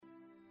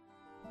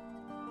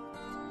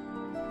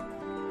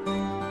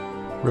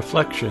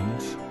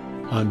Reflections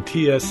on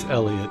T.S.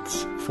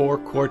 Eliot's Four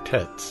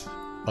Quartets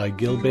by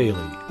Gil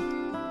Bailie,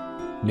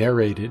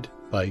 narrated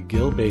by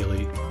Gil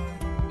Bailie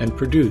and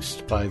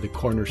produced by the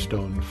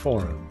Cornerstone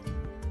Forum.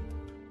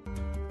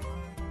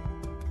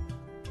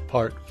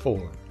 Part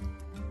 4.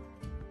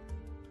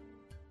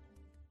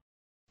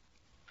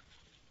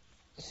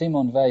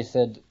 Simone Weil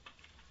said,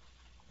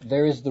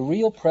 "There is the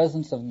real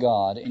presence of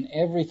God in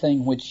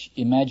everything which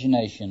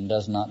imagination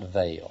does not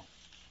veil."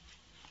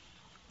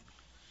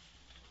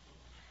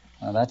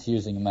 Now that's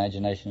using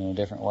imagination in a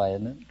different way,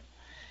 isn't it?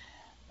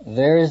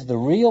 There is the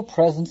real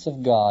presence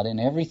of God in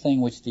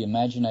everything which the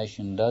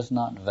imagination does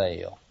not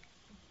veil.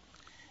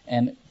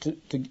 And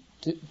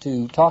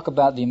to talk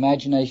about the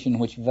imagination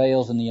which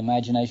veils and the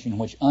imagination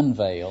which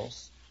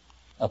unveils,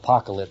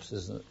 apocalypse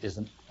is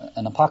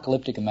an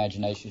apocalyptic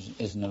imagination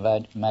is an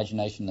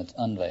imagination that's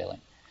unveiling.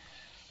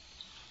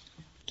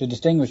 To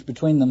distinguish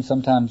between them,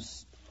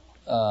 sometimes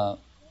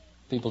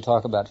people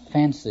talk about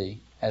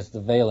fancy as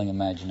the veiling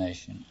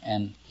imagination,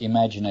 and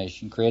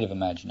imagination, creative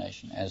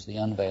imagination, as the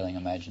unveiling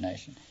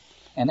imagination.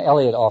 And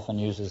Eliot often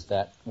uses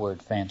that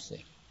word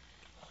fancy.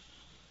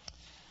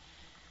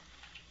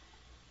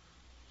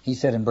 He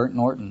said in Burnt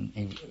Norton,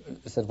 he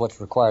said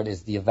what's required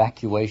is the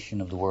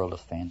evacuation of the world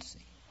of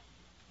fancy.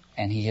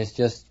 And he has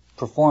just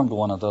performed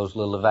one of those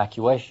little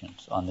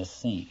evacuations on this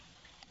scene.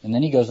 And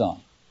then he goes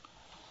on.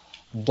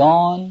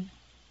 Dawn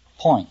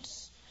points.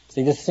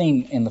 See, this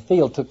scene in the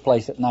field took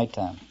place at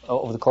nighttime,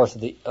 over the course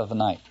of the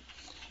night.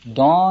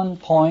 Dawn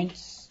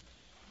points,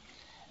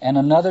 and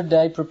another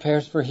day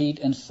prepares for heat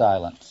and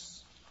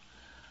silence.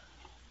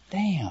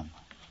 Damn.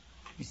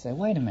 You say,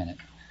 wait a minute.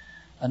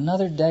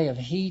 Another day of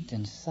heat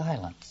and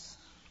silence.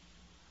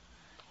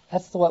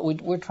 That's what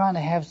we're trying to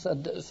have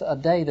a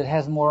day that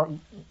has more.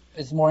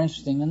 It's more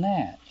interesting than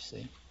that. You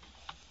see,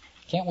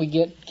 can't we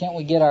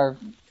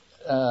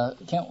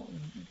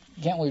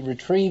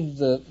retrieve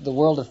the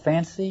world of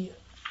fancy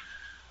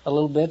a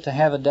little bit to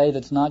have a day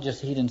that's not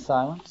just heat and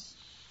silence?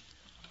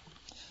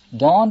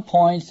 Dawn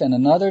points and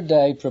another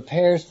day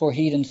prepares for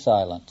heat and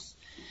silence.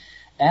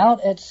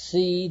 Out at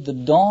sea, the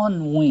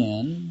dawn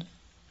wind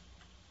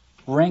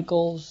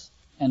wrinkles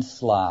and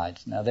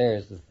slides. Now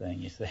there's the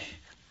thing, you see.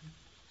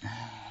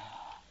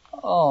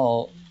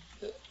 Oh,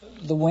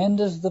 the wind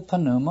is the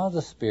pneuma,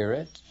 the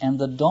spirit, and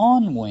the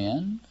dawn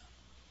wind,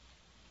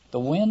 the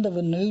wind of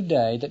a new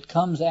day that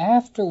comes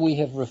after we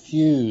have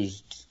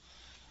refused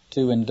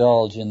to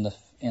indulge in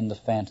the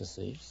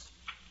fantasies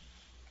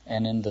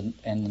and in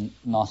the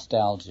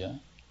nostalgia.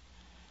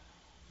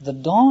 The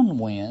dawn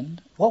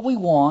wind, what we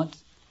want.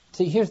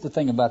 See, here's the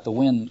thing about the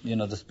wind.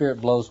 The spirit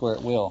blows where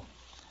it will.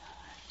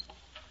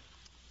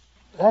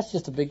 That's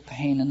just a big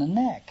pain in the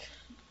neck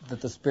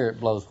that the spirit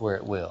blows where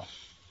it will.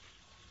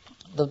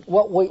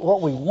 What we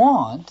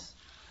want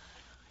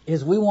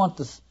is we want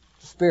the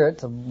spirit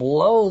to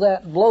blow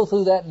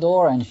through that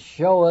door and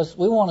show us.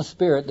 We want a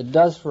spirit that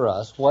does for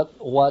us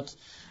what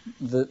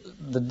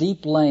the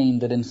deep lane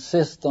that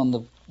insists on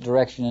the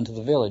direction into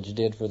the village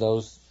did for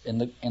those in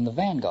the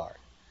vanguard.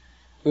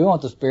 We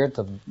want the spirit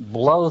to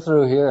blow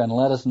through here and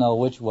let us know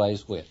which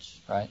way's which,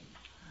 right?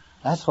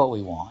 That's what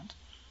we want.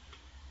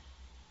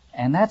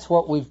 And that's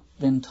what we've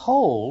been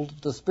told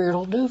the spirit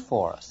will do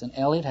for us. And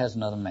Eliot has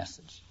another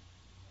message.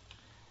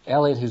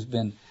 Eliot, who's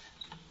been,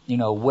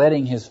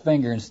 wetting his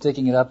finger and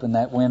sticking it up in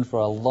that wind for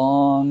a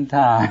long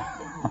time.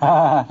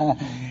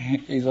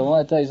 He said, I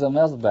want to tell you something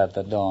else about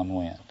that dawn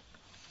wind.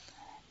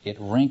 It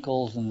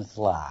wrinkles and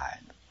slides.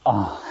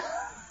 Oh.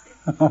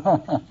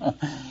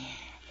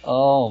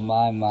 Oh,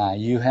 my.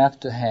 You have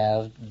to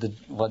have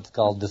what's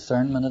called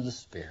discernment of the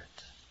Spirit.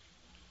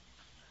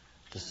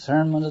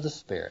 Discernment of the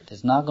Spirit.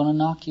 It's not going to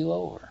knock you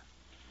over.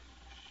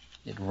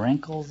 It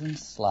wrinkles and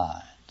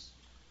slides.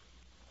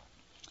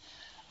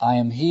 I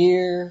am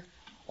here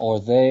or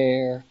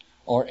there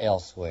or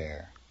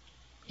elsewhere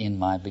in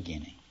my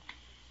beginning.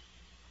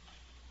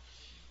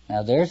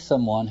 Now there's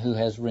someone who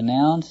has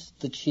renounced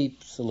the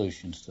cheap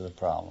solutions to the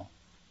problem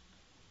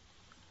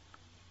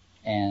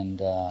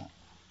and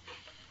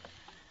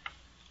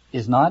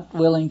is not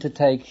willing to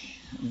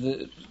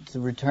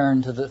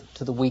return to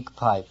the weak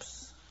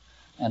pipes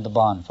and the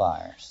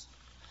bonfires,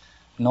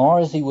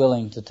 nor is he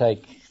willing to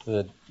take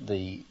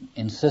the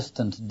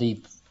insistent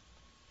deep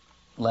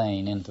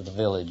lane into the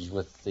village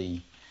with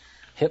the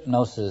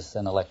hypnosis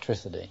and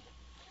electricity.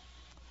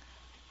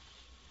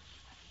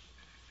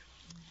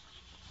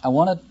 I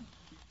want to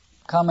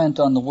comment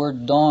on the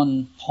word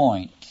dawn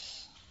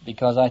points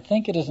because I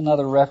think it is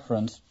another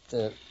reference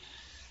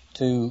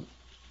to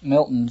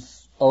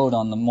Milton's ode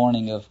on the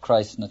morning of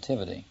Christ's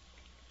nativity.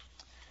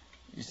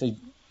 You see,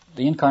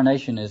 the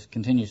incarnation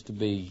continues to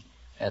be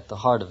at the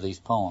heart of these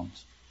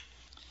poems,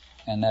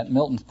 and that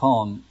Milton's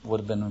poem would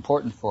have been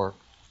important for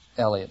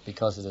Eliot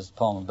because it is a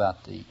poem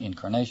about the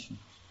incarnation.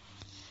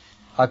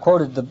 I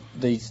quoted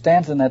the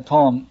stanza in that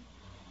poem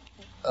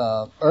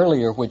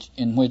earlier,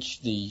 in which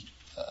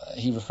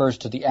he refers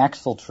to the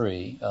axle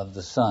tree of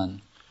the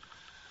sun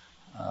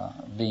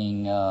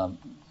being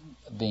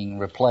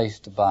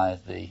replaced by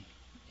the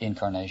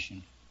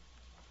incarnation.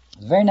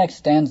 The very next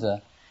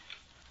stanza,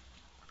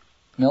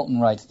 Milton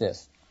writes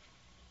this: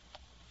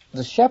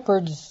 "The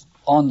shepherds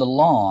on the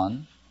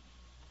lawn,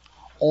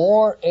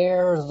 or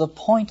ere the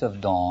point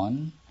of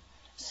dawn,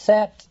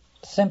 sat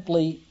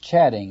simply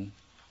chatting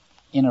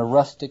in a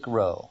rustic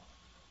row."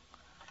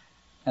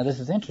 Now this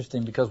is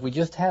interesting because we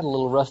just had a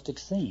little rustic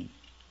scene.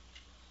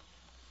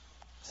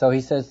 So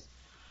he says,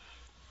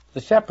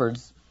 the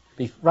shepherds,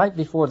 right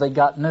before they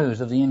got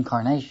news of the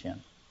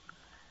incarnation,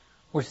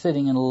 were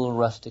sitting in a little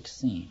rustic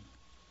scene,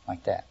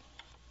 like that.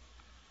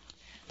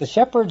 "The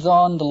shepherds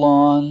on the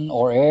lawn,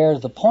 or ere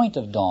the point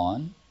of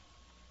dawn,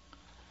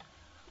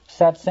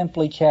 sat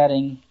simply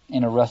chatting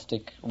in a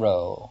rustic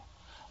row.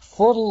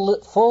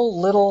 Full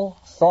little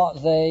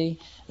thought they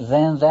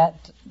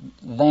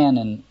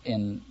than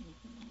in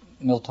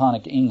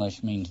Miltonic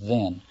English means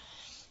then.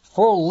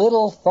 Full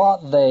little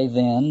thought they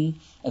then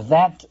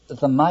that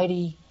the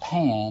mighty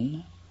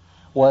Pan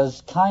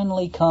was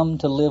kindly come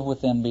to live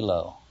with them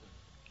below.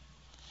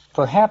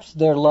 Perhaps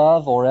their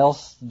love, or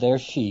else their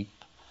sheep,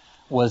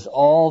 was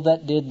all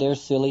that did their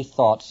silly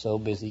thoughts so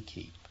busy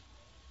keep."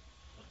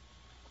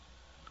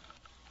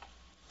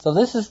 So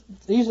these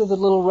are the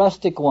little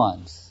rustic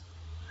ones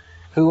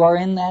who are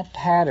in that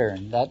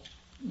pattern,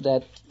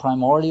 that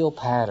primordial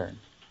pattern.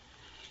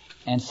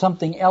 And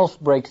something else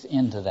breaks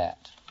into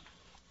that,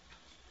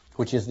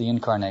 which is the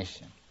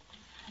incarnation.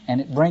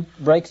 And it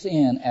breaks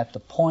in at the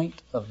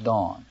point of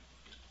dawn.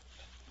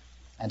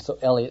 And so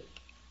Eliot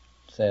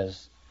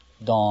says,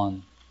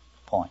 dawn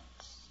points.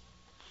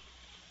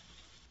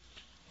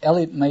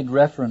 Eliot made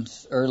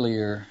reference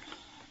earlier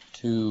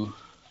to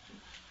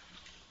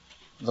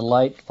the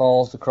light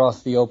falls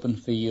across the open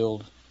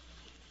field,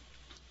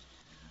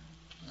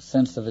 a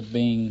sense of it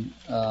being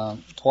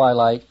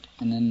twilight,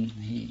 and then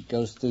he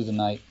goes through the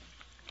night.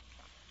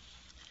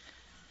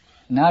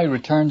 Now he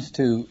returns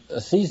to a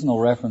seasonal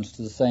reference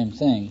to the same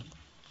thing.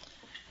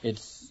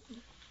 It's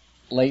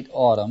late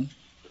autumn.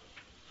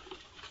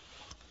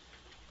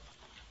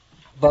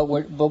 But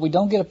we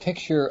don't get a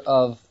picture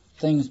of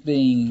things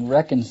being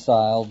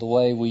reconciled the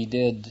way we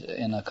did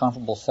in a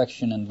comparable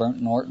section in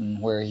Burnt Norton,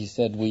 where he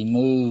said, "We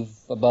move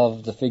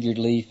above the figured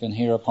leaf, and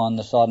here upon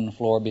the sodden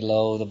floor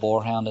below, the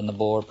boarhound and the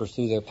boar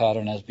pursue their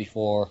pattern as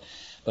before,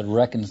 but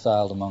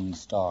reconciled among the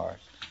stars."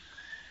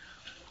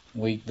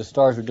 The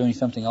stars are doing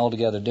something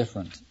altogether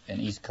different in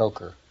East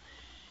Coker,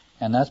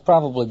 and that's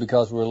probably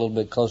because we're a little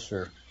bit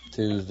closer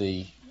to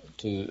the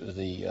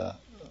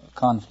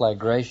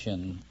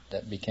conflagration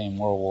that became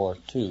World War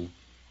II.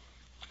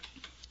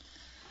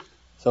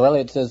 So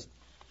Eliot says,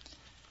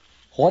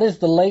 "What is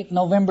the late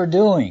November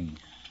doing,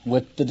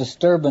 with the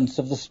disturbance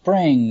of the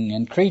spring,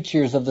 and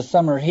creatures of the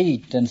summer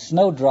heat, and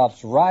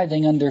snowdrops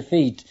writhing under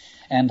feet,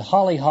 and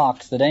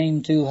hollyhocks that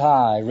aim too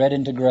high, red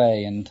into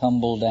gray, and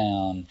tumble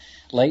down,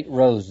 late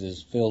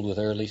roses filled with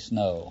early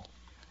snow?"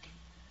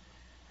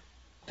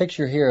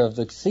 Picture here of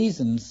the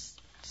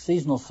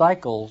seasonal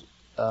cycle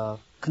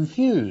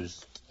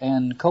confused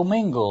and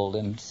commingled,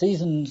 and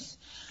seasons,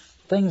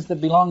 things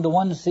that belong to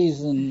one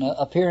season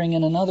appearing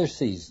in another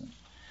season.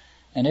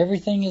 And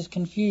everything is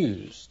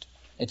confused.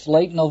 It's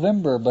late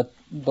November, but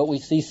we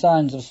see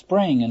signs of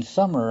spring and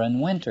summer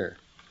and winter.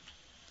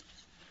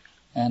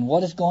 And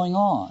what is going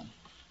on?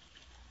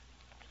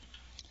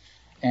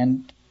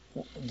 And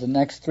the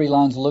next three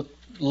lines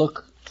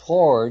look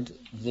toward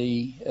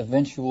the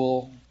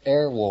eventual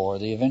air war,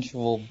 the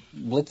eventual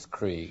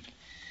blitzkrieg.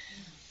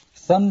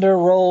 "Thunder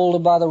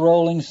rolled by the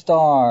rolling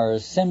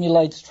stars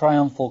simulates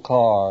triumphal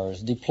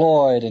cars,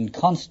 deployed in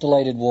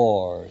constellated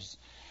wars.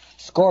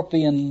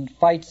 Scorpion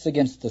fights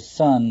against the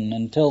sun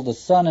until the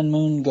sun and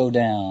moon go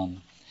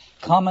down.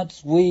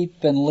 Comets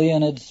weep and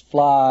Leonids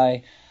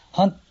fly,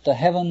 hunt the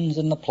heavens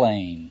and the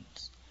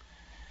plains."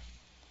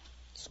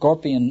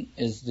 Scorpio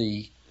is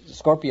the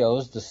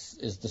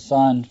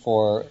sign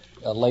for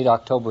late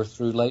October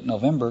through late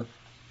November,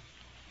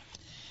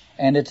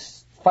 and it's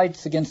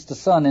fights against the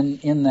sun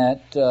in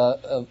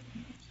that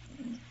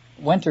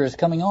winter is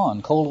coming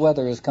on, cold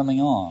weather is coming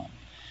on.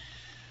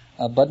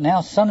 But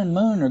now sun and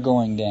moon are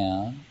going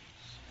down.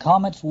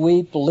 Comets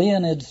weep,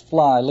 Leonids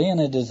fly.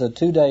 Leonid is a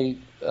 2-day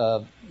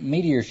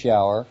meteor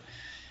shower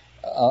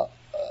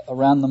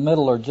around the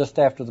middle or just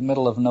after the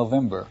middle of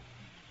November.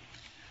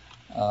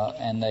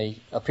 And they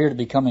appear to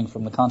be coming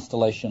from the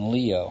constellation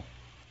Leo.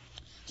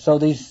 So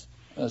these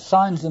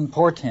signs and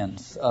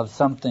portents of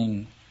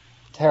something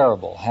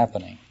terrible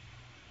happening.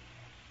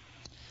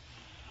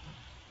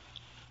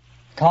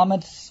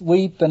 Comets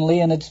weep and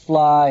Leonids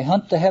fly,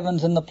 hunt the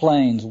heavens and the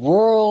plains,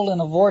 whirled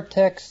in a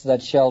vortex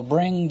that shall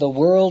bring the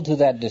world to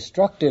that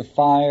destructive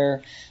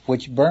fire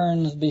which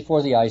burns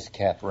before the ice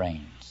cap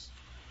rains.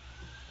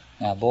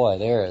 Now, boy,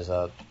 there is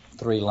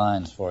 3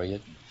 lines for you.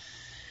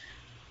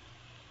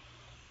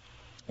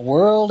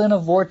 Whirled in a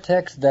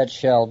vortex that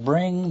shall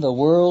bring the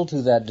world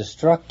to that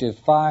destructive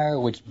fire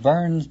which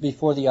burns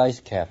before the ice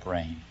cap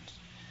rains.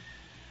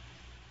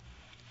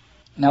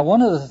 Now,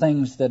 one of the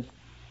things that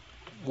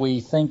we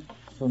think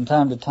from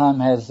time to time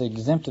has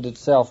exempted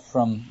itself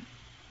from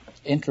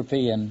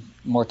entropy and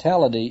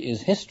mortality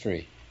is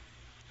history.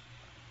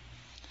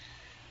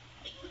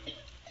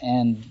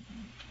 And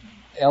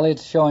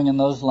Eliot's showing in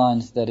those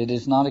lines that it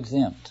is not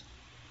exempt.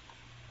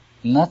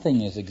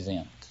 Nothing is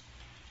exempt.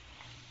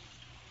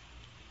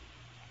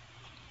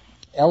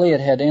 Eliot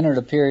had entered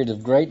a period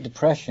of great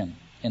depression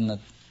in the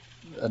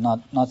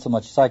not so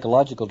much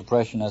psychological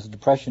depression as a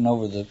depression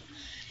over the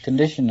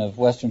condition of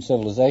Western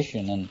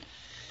civilization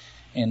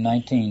in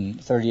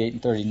 1938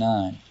 and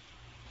 39,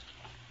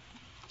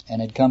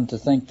 and had come to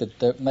think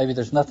that maybe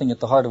there's nothing at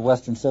the heart of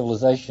Western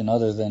civilization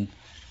other than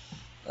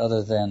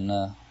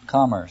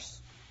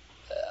commerce.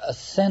 A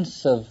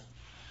sense of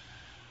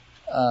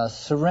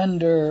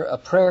surrender, a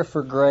prayer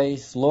for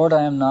grace. Lord,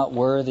 I am not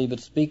worthy, but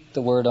speak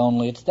the word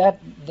only. It's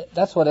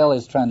that's what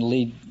Eliot's trying to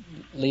lead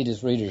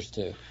his readers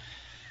to.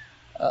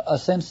 A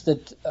sense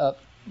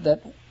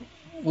that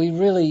we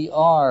really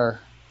are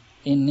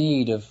in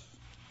need of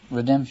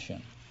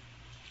redemption.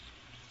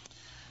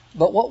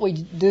 But what we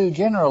do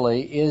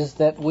generally is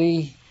that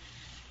we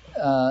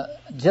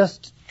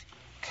just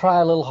try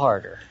a little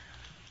harder.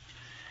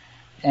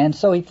 And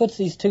so he puts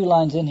these two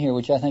lines in here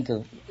which I think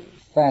are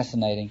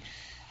fascinating.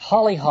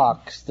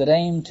 Hollyhocks that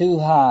aim too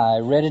high,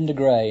 red into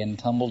gray and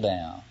tumble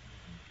down.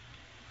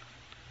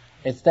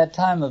 It's that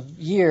time of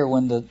year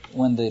when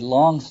the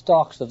long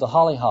stalks of the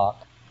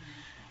hollyhock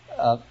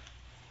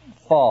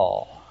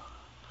fall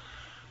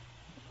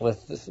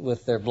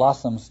with their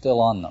blossoms still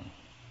on them.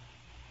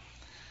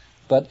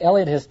 But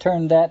Eliot has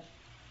turned that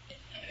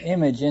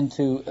image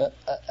into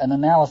an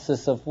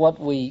analysis of what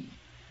we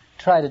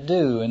try to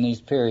do in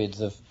these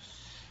periods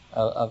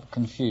of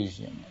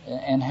confusion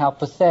and how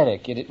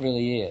pathetic it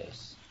really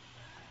is.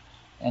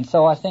 And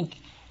so I think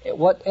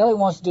what Eliot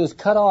wants to do is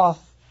cut off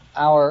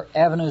our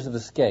avenues of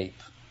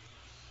escape,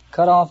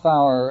 cut off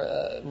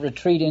our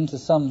retreat into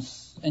some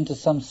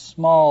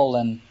small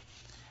and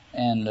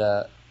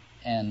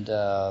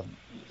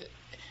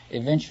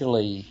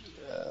eventually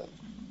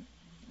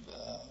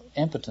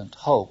impotent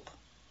hope,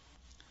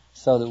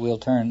 so that we'll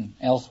turn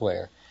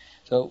elsewhere.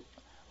 So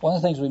one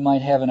of the things we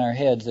might have in our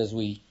heads as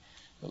we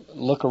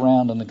look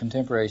around on the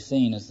contemporary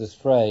scene is this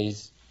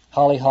phrase,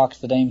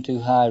 hollyhocks that aim too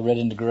high, red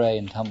into gray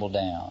and tumble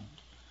down.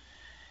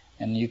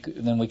 And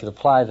then we could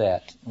apply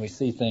that. We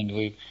see things,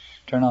 we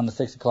turn on the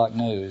 6 o'clock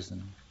news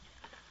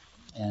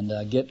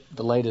and get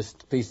the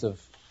latest piece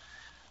of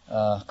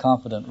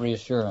confident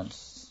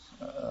reassurance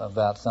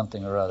about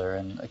something or other.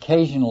 And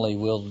occasionally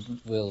we'll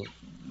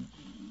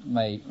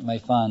may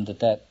find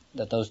that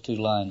those two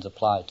lines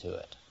apply to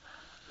it.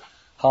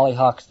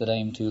 Hollyhocks that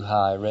aim too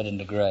high, red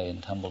into gray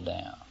and tumble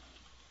down.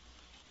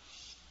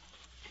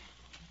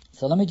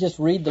 So let me just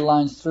read the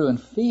lines through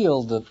and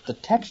feel the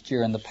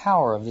texture and the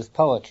power of this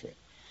poetry.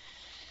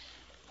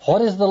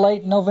 What is the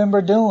late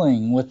November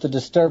doing with the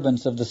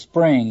disturbance of the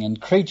spring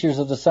and creatures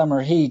of the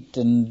summer heat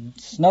and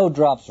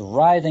snowdrops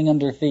writhing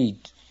under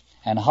feet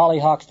and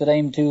hollyhocks that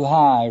aim too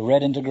high,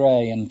 red into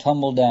gray and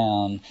tumble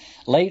down,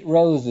 late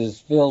roses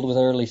filled with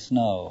early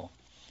snow.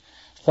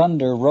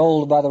 Thunder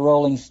rolled by the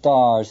rolling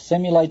stars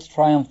simulates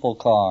triumphal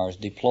cars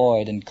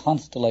deployed in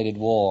constellated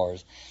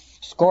wars.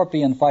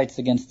 Scorpion fights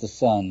against the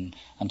sun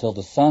until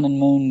the sun and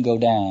moon go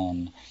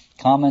down.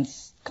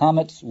 Comets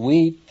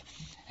weep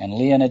and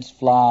Leonids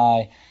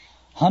fly.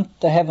 Hunt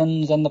the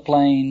heavens and the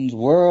plains,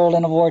 whirl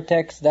in a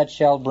vortex that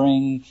shall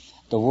bring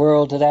the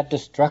world to that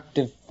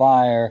destructive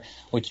fire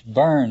which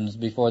burns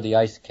before the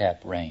ice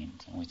cap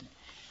rains. And we say,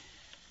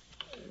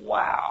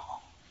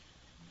 wow.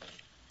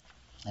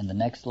 And the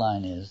next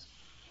line is,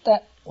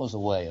 that was a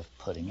way of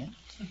putting it.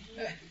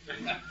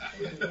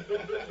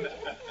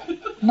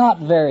 Not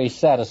very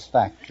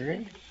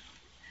satisfactory.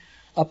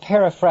 A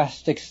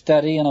paraphrastic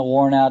study in a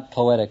worn-out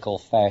poetical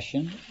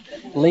fashion,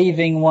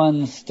 leaving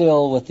one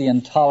still with the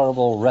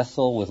intolerable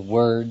wrestle with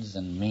words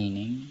and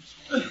meanings.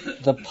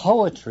 The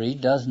poetry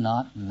does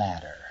not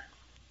matter.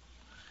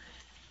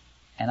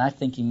 And I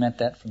think he meant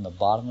that from the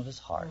bottom of his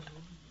heart.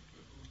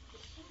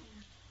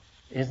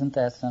 Isn't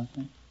that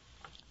something?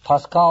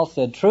 Pascal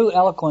said, true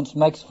eloquence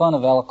makes fun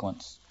of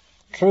eloquence.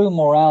 True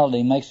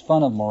morality makes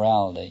fun of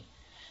morality.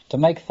 To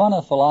make fun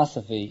of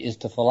philosophy is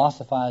to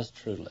philosophize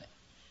truly.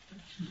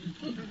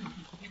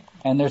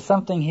 And there's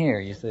something here,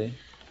 you see.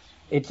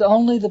 It's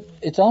only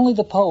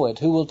the poet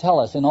who will tell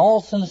us in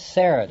all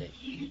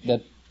sincerity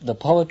that the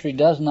poetry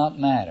does not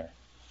matter,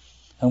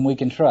 whom we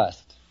can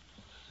trust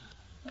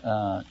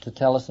to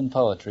tell us in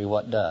poetry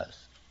what does.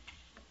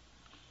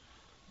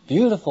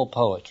 Beautiful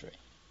poetry,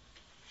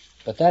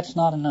 but that's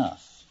not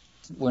enough.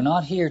 We're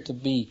not here to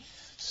be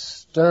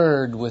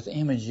stirred with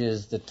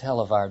images that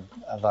tell of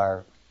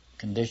our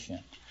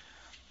condition,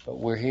 but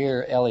we're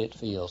here, Eliot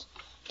feels,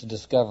 to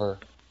discover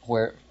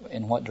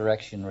in what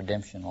direction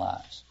redemption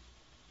lies.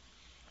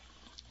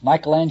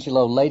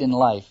 Michelangelo, late in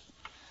life,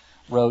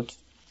 wrote,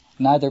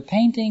 neither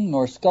painting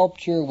nor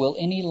sculpture will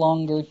any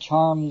longer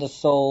charm the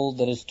soul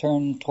that is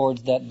turned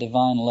towards that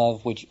divine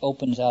love which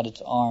opens out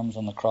its arms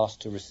on the cross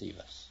to receive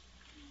us.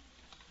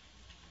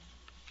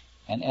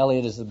 And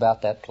Eliot is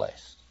about that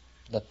place.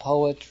 The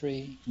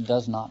poetry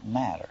does not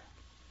matter.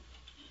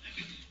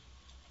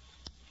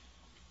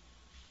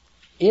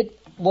 It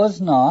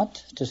was not,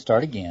 to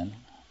start again,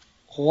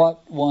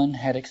 what one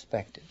had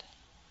expected.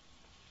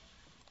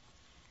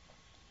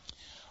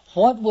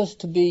 What was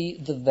to be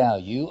the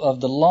value of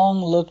the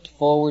long looked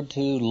forward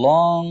to,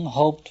 long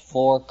hoped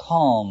for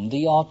calm,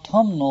 the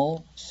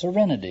autumnal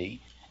serenity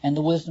and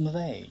the wisdom of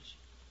age?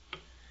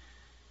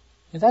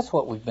 That's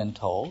what we've been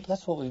told.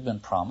 That's what we've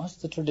been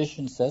promised. The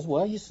tradition says,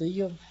 well, you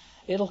see,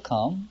 it'll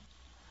come.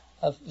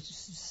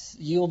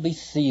 You'll be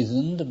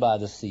seasoned by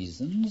the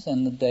seasons,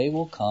 and the day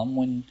will come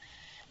when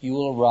you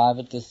will arrive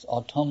at this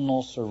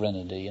autumnal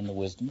serenity and the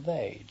wisdom of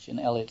age. And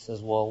Eliot says,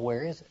 well,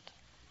 where is it?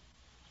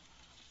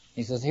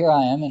 He says, here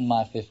I am in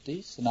my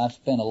 50s, and I've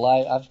spent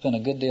a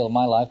good deal of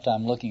my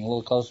lifetime looking a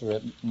little closer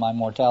at my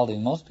mortality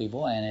than most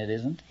people, and it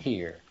isn't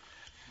here.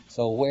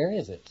 So where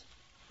is it?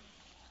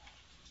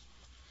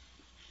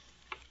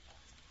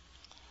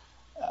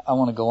 I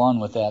want to go on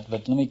with that,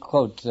 but let me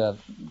quote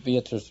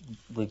Beatrice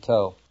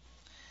Brutteaux.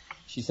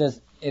 She says,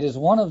 it is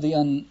one of the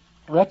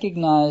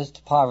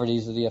unrecognized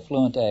poverties of the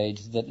affluent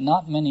age that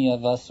so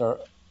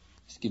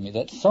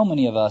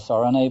many of us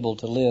are unable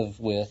to live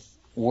with,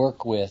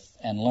 work with,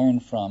 and learn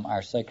from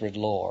our sacred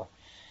lore.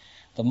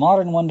 The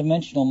modern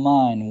one-dimensional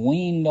mind,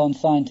 weaned on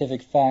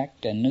scientific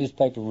fact and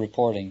newspaper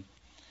reporting,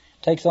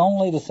 takes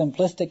only the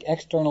simplistic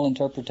external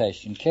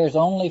interpretation, cares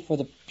only for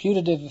the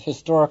putative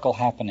historical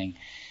happening,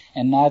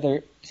 and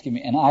either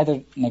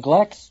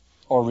neglects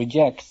or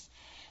rejects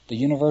the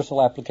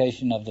universal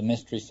application of the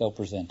mystery so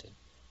presented.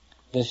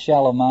 This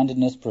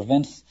shallow-mindedness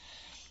prevents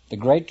the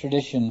great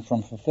tradition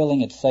from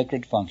fulfilling its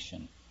sacred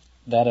function,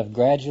 that of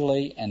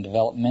gradually and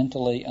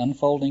developmentally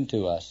unfolding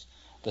to us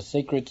the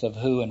secrets of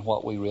who and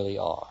what we really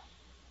are.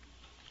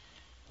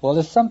 Well,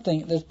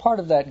 there's part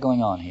of that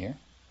going on here.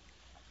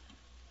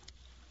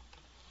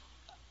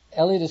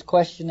 Eliot is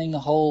questioning the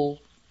whole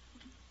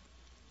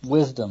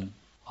wisdom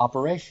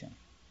operation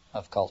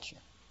of culture.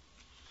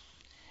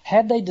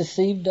 Had they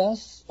deceived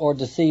us or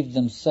deceived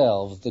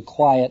themselves, the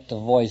quiet,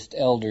 voiced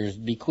elders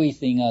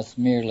bequeathing us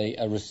merely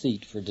a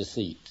receipt for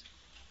deceit?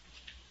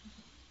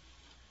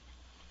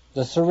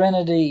 The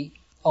serenity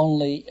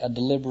only a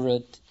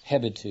deliberate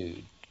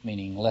hebitude,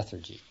 meaning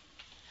lethargy.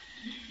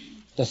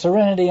 The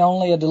serenity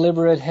only a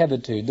deliberate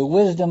hebitude. The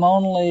wisdom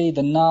only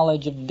the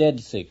knowledge of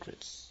dead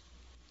secrets,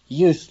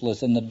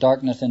 useless in the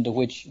darkness into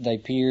which they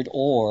peered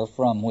or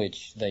from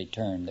which they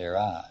turned their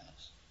eyes.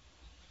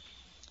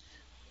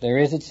 There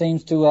is, it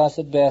seems to us,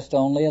 at best,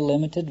 only a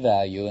limited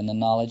value in the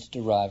knowledge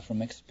derived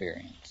from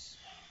experience.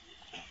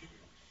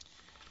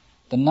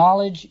 The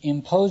knowledge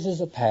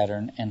imposes a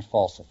pattern and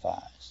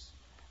falsifies,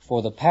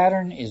 for the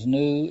pattern is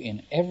new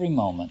in every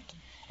moment,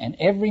 and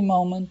every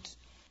moment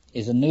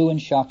is a new and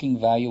shocking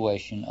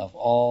valuation of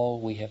all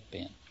we have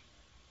been.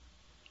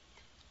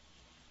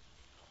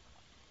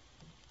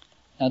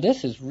 Now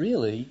this is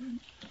really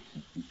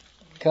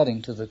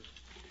cutting to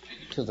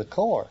the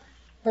core.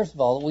 First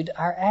of all,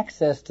 our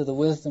access to the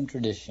wisdom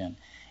tradition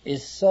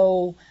is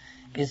so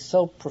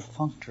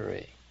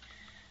perfunctory.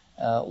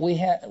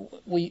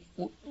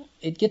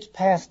 It gets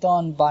passed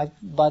on by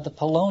the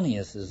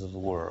Poloniuses of the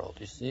world.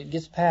 You see, it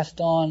gets passed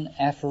on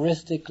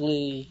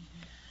aphoristically,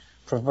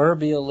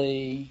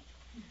 proverbially,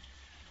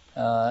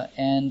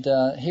 and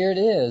here it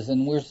is.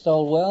 And we're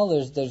told, well,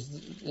 there's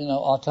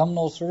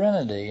autumnal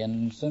serenity,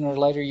 and sooner or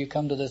later you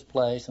come to this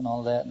place and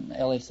all that. And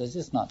Eliot says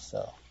it's not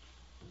so.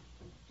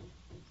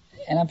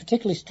 And I'm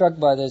particularly struck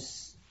by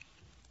this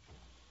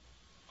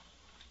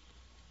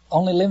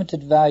only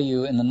limited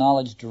value in the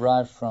knowledge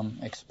derived from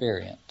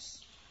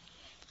experience.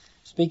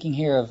 Speaking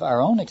here of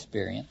our own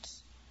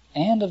experience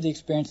and of the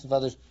experience of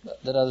others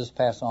that others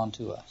pass on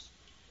to us.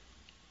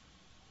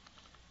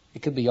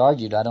 It could be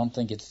argued, I don't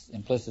think it's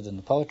implicit in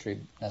the poetry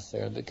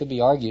necessarily, but it could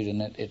be argued,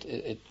 and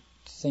it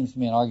seems to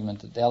me an argument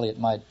that Eliot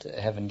might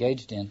have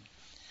engaged in,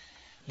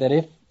 that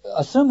if,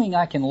 assuming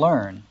I can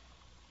learn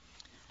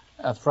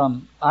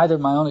from either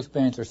my own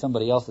experience or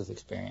somebody else's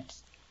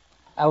experience,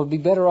 I would be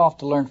better off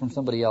to learn from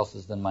somebody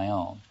else's than my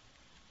own.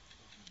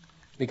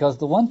 Because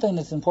the one thing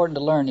that's important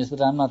to learn is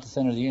that I'm not the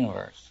center of the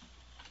universe.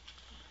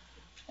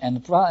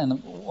 And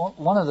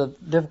one of the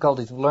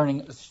difficulties of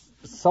learning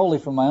solely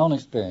from my own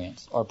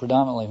experience, or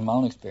predominantly from my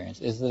own experience,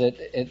 is that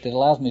it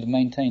allows me to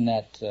maintain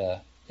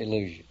that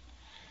illusion.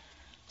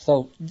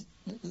 So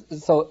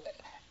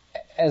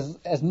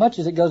as much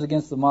as it goes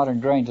against the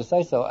modern grain to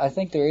say so, I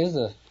think there is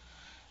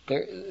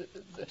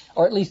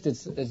or at least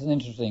it's an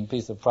interesting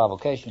piece of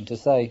provocation to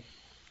say,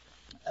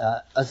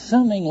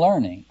 assuming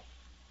learning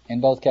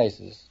in both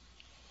cases,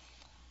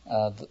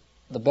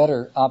 the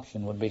better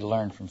option would be to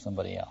learn from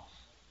somebody else.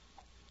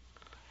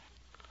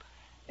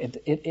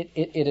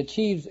 It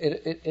achieves,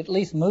 it at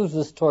least moves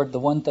us toward the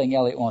one thing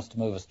Eliot wants to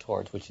move us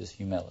towards, which is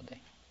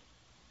humility.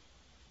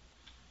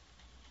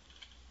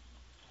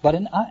 But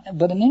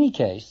in any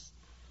case,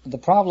 the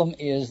problem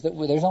is that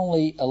there's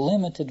only a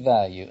limited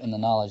value in the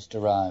knowledge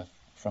derived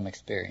from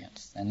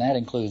experience, and that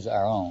includes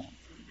our own,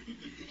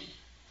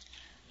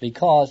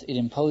 because it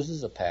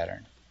imposes a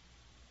pattern,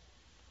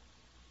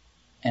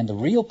 and the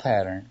real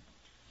pattern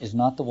is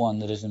not the one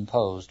that is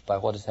imposed by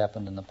what has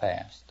happened in the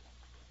past.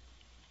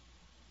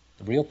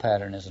 The real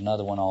pattern is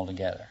another one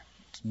altogether.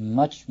 It's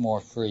much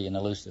more free and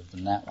elusive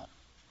than that one.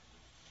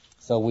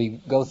 So we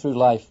go through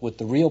life with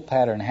the real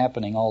pattern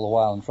happening all the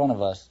while in front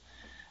of us,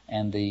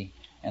 and the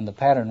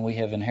pattern we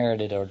have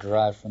inherited or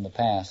derived from the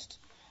past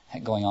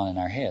going on in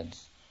our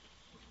heads.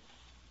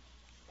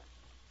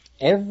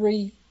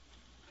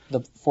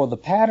 For the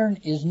pattern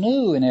is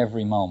new in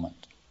every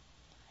moment,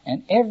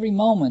 and every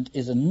moment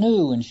is a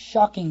new and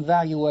shocking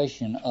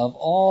valuation of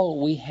all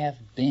we have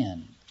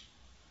been.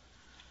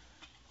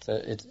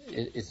 So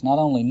it's not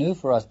only new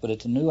for us, but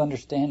it's a new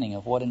understanding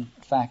of what in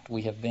fact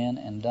we have been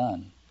and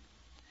done.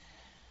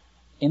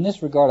 In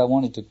this regard, I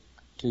wanted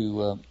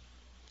to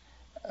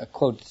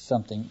quote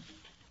something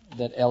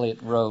that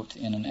Eliot wrote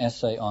in an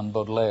essay on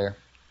Baudelaire.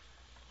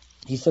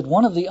 He said,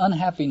 "One of the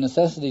unhappy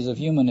necessities of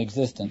human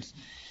existence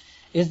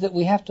is that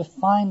we have to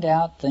find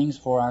out things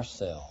for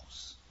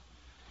ourselves.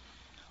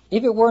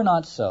 If it were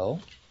not so,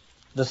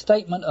 the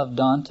statement of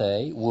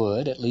Dante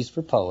would, at least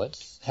for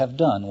poets, have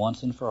done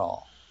once and for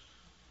all.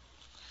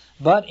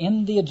 But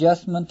in the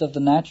adjustment of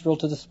the natural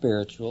to the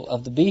spiritual,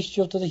 of the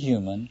bestial to the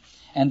human,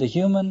 and the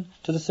human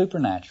to the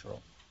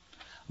supernatural,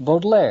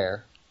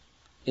 Baudelaire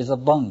is a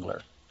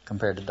bungler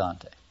compared to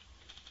Dante.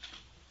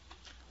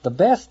 The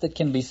best that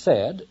can be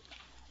said,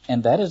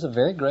 and that is a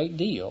very great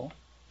deal,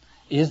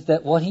 is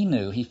that what he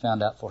knew he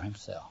found out for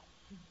himself."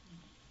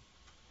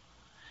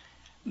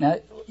 Now,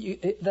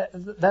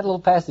 that little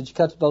passage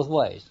cuts both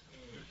ways.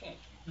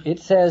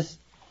 It says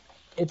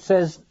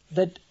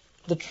that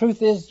the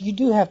truth is you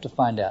do have to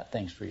find out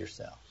things for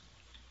yourself.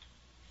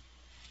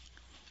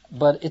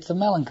 But it's a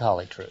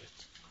melancholy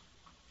truth,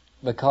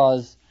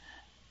 because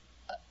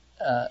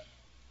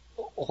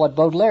what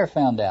Baudelaire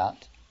found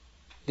out,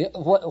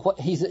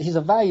 he's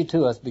a value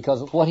to us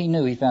because of what he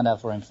knew he found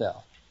out for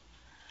himself.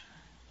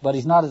 But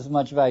he's not as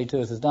much value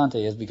to us as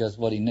Dante is, because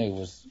what he knew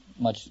was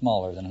much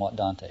smaller than what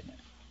Dante knew.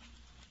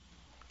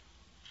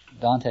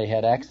 Dante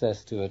had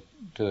access to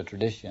a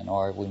tradition,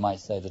 or we might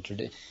say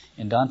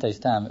in Dante's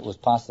time it was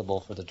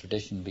possible for the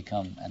tradition to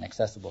become an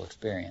accessible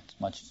experience,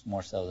 much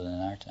more so than in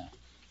our time.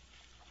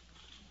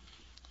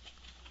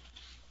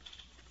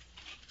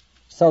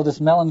 So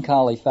this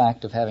melancholy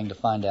fact of having to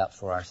find out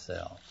for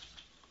ourselves,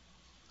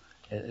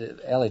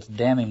 Eliot's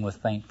damning with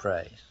faint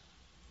praise.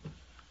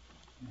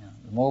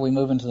 The more we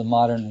move into the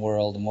modern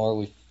world, the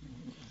more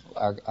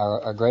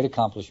our great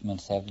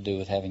accomplishments have to do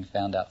with having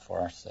found out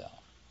for ourselves.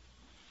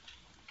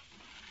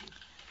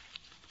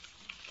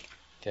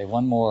 Okay,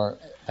 one more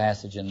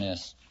passage in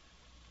this.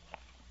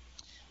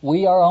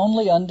 "We are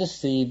only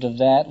undeceived of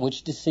that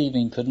which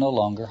deceiving could no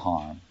longer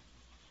harm.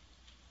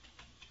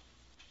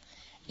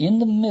 In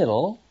the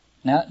middle,"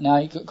 now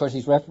of course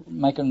he's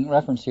making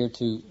reference here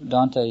to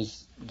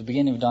the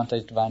beginning of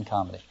Dante's Divine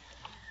Comedy.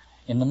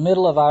 "In the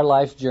middle of our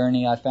life's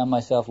journey, I found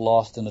myself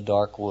lost in a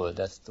dark wood."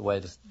 That's the way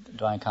the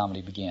Divine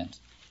Comedy begins.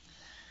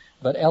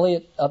 But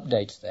Eliot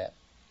updates that.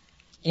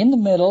 "In the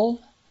middle,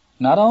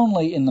 not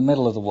only in the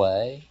middle of the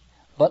way,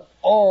 but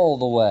all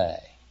the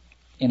way,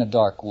 in a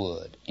dark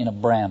wood, in a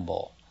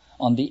bramble,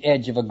 on the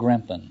edge of a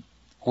grimpen,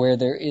 where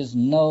there is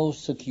no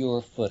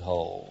secure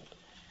foothold,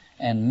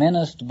 and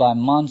menaced by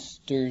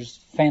monsters,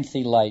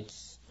 fancy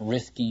lights,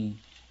 risking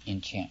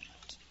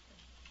enchantment."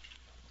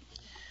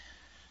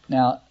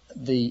 Now,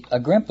 the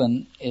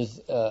Agrippin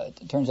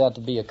turns out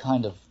to be a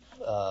kind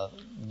of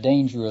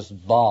dangerous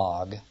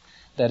bog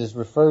that is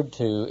referred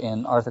to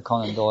in Arthur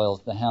Conan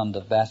Doyle's The Hound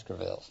of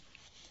Baskervilles,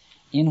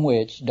 in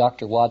which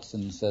Dr.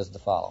 Watson says the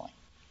following: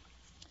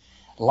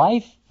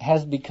 "Life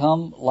has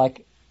become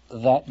like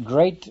that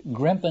great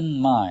Grimpen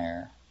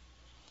mire,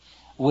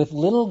 with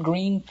little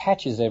green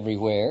patches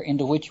everywhere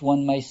into which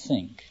one may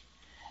sink,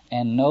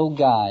 and no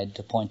guide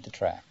to point the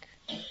track."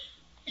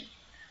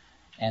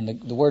 And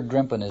the word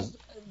Grimpen is,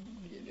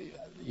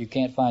 you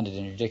can't find it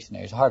in your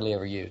dictionary. It's hardly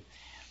ever used.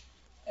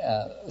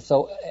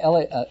 So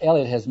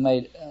Eliot has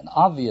made an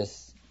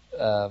obvious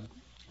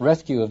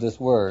rescue of this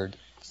word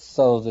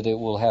so that it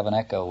will have an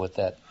echo with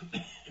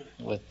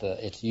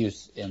its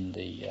use in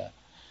the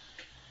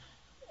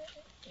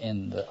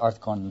Arthur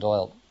Conan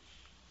Doyle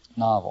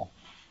novel.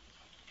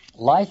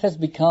 "Life has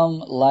become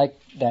like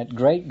that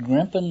great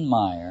Grimpen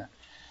mire,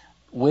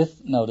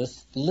 with,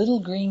 notice, little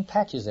green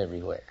patches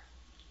everywhere."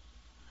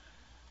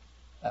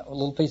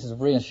 Little pieces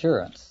of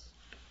reassurance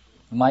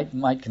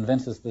might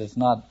convince us that it's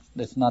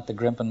not the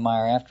Grimpen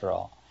mire after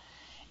all,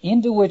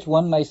 "into which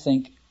one may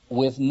sink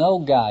with no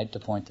guide to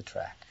point the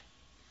track."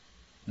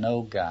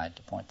 No guide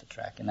to point the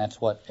track. And that's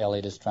what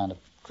Eliot is trying to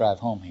drive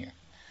home here.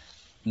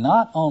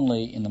 Not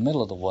only in the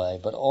middle of the way,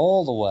 but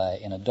all the way,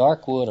 in a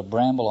dark wood, a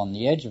bramble, on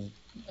the edge of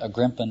a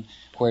grimpen,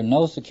 where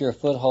no secure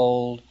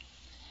foothold,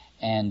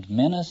 and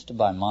menaced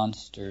by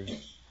monsters,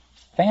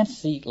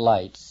 fancy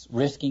lights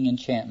risking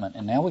enchantment.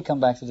 And now we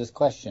come back to this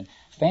question.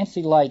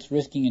 Fancy lights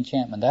risking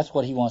enchantment. That's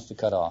what he wants to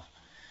cut off.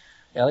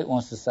 Eliot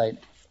wants to say,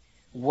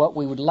 what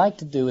we would like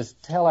to do is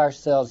tell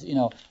ourselves,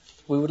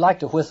 we would like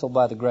to whistle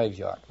by the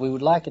graveyard. We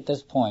would like at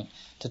this point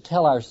to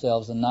tell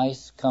ourselves a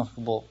nice,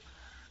 comfortable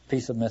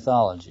piece of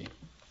mythology.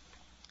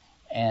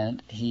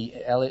 And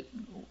Eliot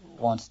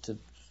wants to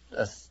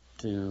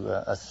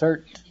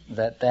assert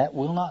that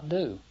will not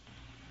do.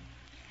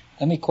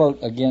 Let me quote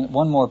again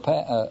one more.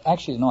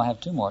 Actually, no, I have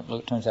two more.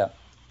 It turns out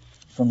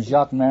from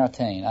Jacques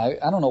Maritain.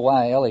 I don't know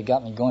why Ellie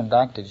got me going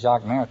back to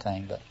Jacques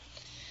Maritain, but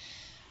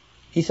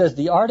he says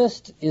the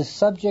artist is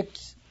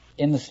subject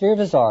in the sphere of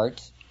his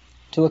art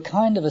to a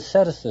kind of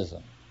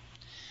asceticism,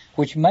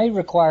 which may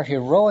require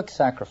heroic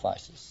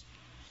sacrifices.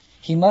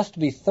 He must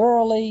be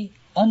thoroughly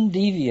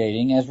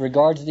undeviating as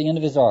regards the end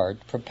of his art,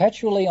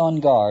 perpetually on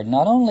guard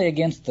not only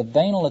against the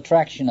banal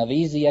attraction of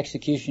easy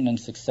execution and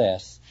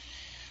success,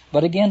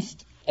 but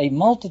against a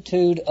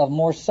multitude of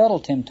more subtle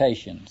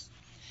temptations,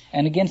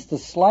 and against the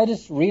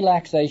slightest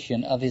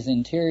relaxation of his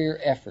interior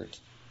effort.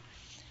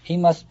 He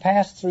must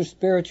pass through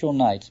spiritual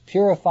nights,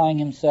 purifying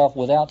himself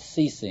without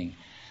ceasing,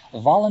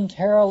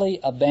 voluntarily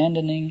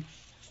abandoning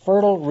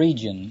fertile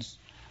regions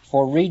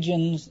for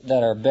regions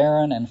that are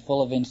barren and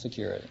full of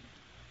insecurity.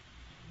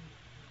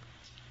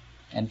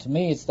 And to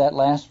me, it's that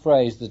last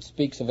phrase that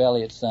speaks of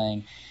Eliot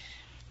saying,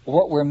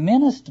 what we're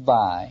menaced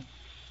by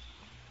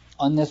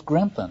on this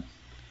Grimpen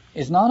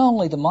is not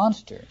only the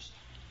monsters,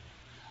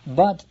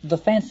 but the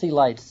fancy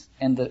lights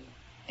and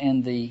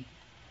the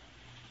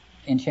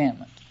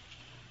enchantment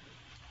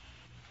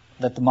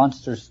that the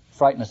monsters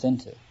frighten us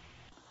into.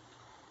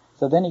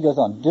 So then he goes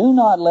on, do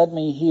not let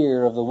me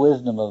hear of the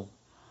wisdom of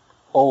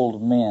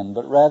old men,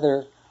 but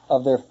rather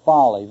of their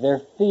folly, their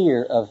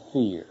fear of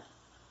fear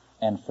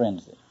and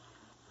frenzy,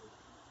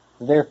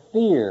 their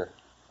fear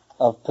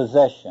of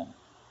possession,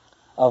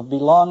 of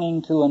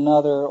belonging to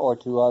another or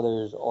to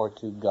others or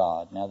to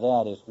God. Now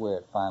that is where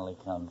it finally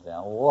comes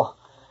down. Whoa.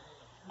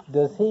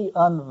 Does he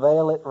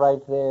unveil it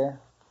right there?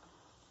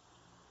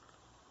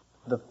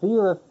 The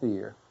fear of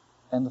fear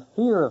and the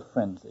fear of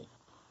frenzy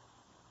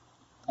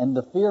and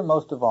the fear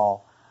most of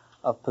all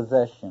of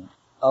possession,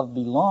 of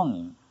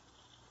belonging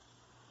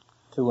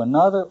to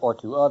another or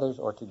to others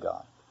or to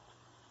God.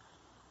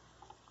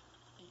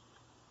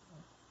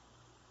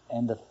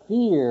 And the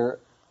fear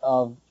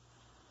of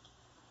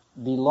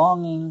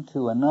belonging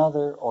to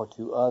another or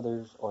to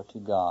others or to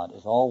God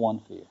is all one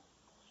fear.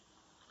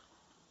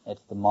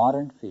 It's the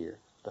modern fear,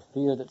 the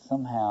fear that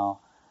somehow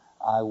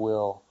I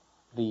will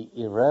be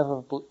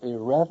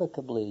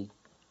irrevocably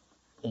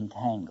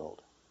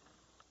entangled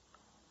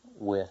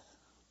with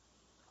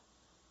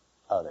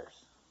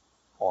others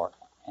or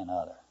an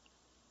other.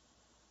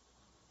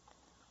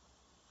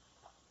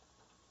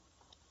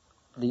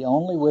 The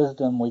only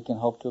wisdom we can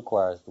hope to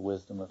acquire is the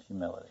wisdom of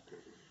humility.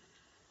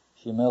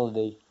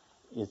 Humility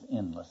is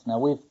endless.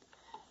 Now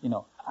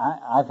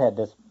I've had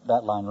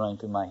that line running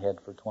through my head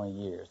for 20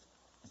 years,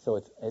 so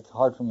it's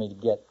hard for me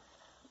to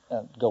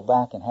go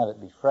back and have it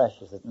be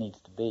fresh as it needs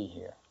to be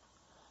here.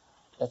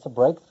 That's a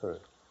breakthrough.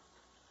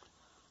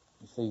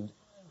 You see,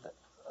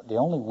 the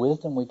only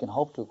wisdom we can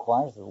hope to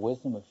acquire is the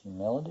wisdom of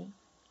humility.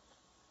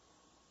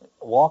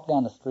 Walk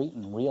down the street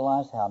and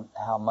realize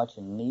how much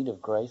in need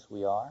of grace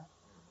we are,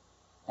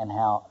 and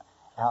how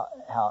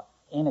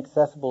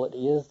inaccessible it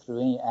is through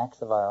any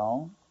acts of our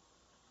own.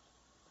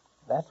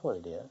 That's what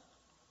it is.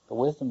 The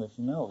wisdom of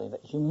humility.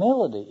 That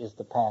humility is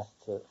the path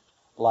to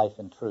life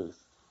and truth.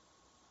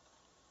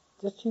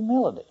 Just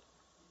humility.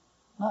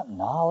 Not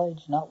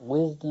knowledge, not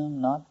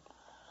wisdom, not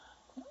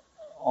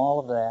all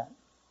of that.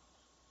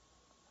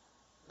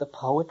 The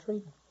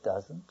poetry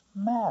doesn't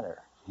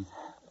matter. It's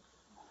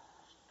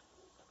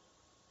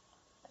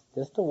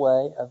just a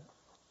way of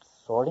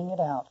sorting it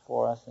out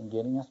for us and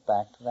getting us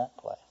back to that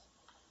place.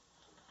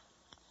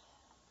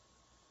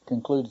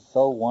 Concludes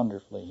so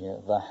wonderfully here.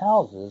 The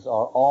houses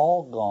are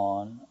all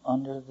gone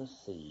under the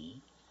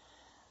sea.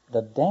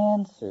 The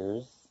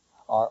dancers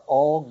are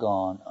all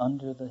gone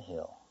under the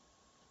hill.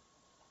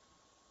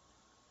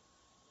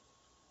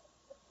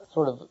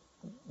 Sort of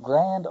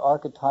grand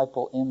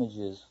archetypal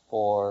images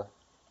for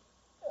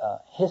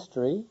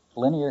history,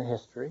 linear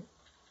history,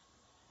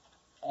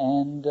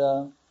 and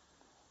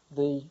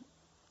the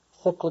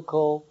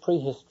cyclical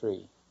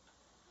prehistory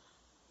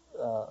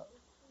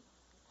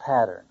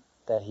pattern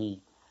that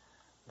he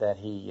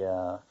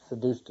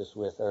seduced us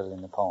with early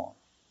in the poem.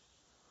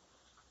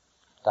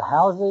 The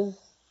houses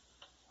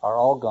are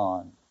all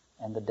gone,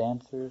 and the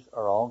dancers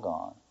are all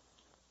gone.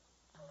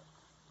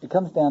 It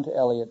comes down to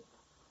Eliot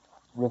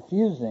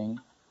refusing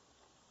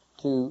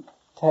to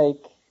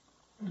take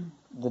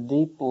the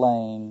deep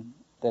lane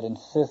that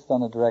insists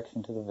on the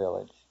direction to the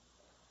village,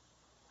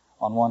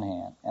 on one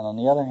hand, and on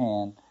the other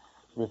hand,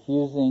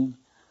 refusing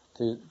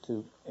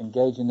to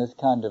engage in this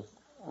kind of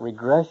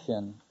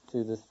regression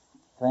to this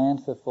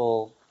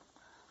fanciful,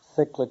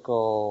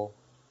 cyclical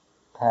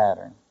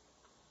pattern,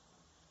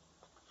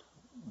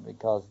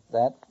 because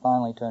that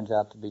finally turns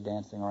out to be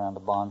dancing around a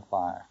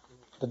bonfire.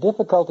 The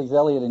difficulties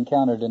Eliot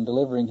encountered in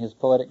delivering his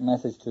poetic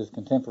message to his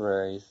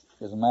contemporaries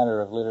is a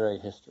matter of literary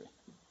history.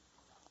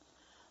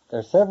 There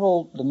are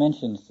several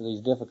dimensions to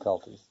these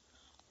difficulties,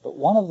 but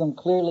one of them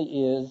clearly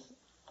is,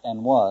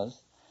 and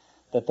was,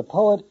 that the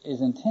poet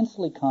is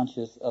intensely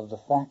conscious of the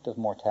fact of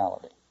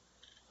mortality,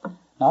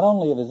 not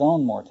only of his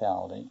own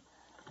mortality,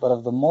 but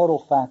of the mortal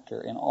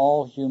factor in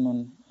all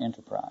human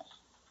enterprise.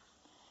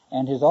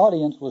 and his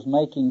audience was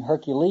making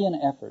Herculean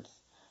efforts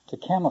to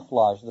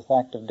camouflage the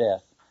fact of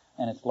death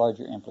and its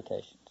larger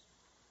implications.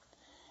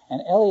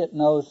 And Eliot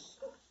knows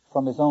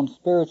from his own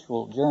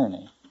spiritual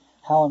journey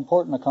how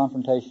important a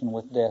confrontation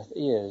with death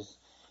is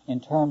in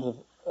terms of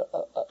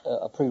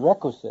a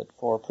prerequisite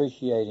for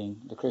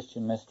appreciating the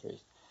Christian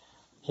mysteries.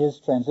 His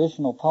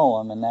transitional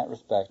poem in that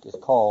respect is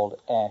called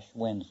Ash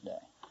Wednesday,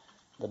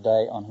 the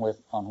day on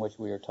which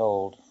we are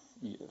told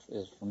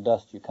is from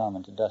dust you come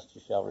and to dust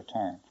you shall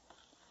return.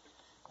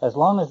 As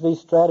long as these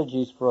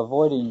strategies for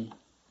avoiding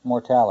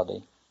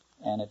mortality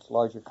and its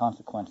larger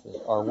consequences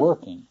are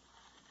working,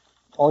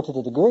 or to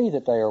the degree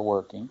that they are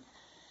working,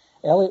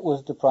 Eliot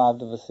was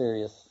deprived of a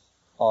serious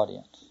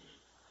audience.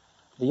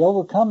 The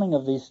overcoming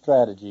of these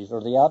strategies,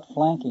 or the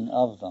outflanking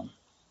of them,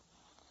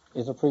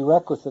 is a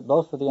prerequisite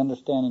both for the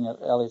understanding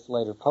of Eliot's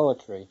later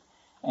poetry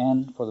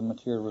and for the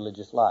mature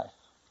religious life.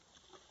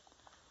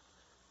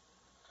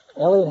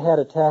 Eliot had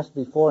a task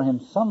before him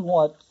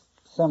somewhat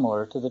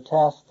similar to the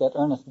task that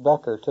Ernest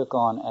Becker took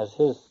on as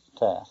his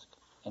task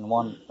in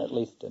one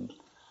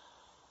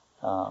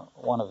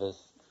of his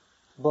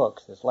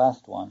books, his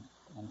last one,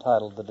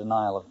 entitled The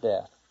Denial of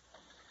Death.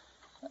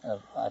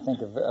 I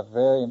think a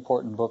very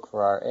important book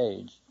for our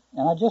age.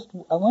 And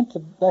I went to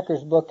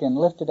Becker's book and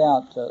lifted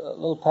out a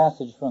little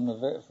passage from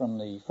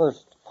the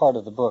first part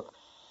of the book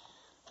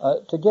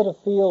to get a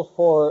feel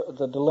for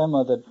the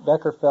dilemma that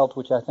Becker felt,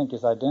 which I think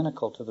is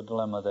identical to the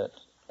dilemma that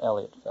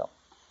Eliot felt.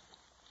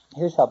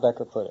 Here's how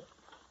Becker put it.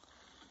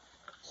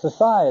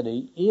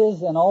 Society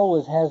is and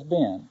always has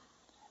been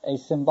a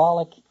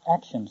symbolic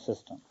action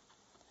system,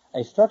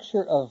 a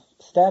structure of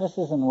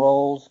statuses and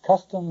roles,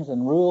 customs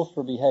and rules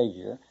for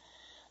behavior,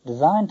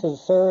 designed to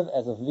serve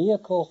as a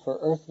vehicle for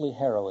earthly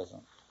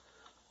heroism.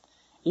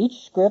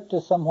 Each script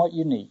is somewhat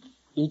unique.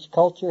 Each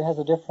culture has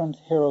a different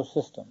hero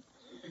system.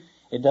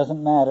 It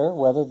doesn't matter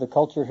whether the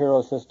culture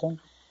hero system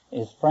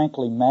is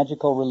frankly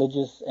magical,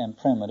 religious, and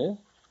primitive,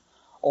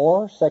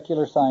 or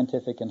secular,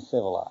 scientific, and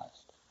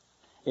civilized.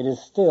 It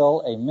is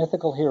still a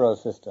mythical hero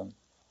system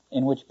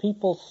in which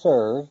people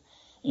serve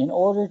in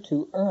order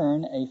to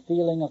earn a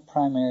feeling of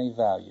primary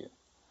value,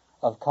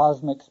 of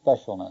cosmic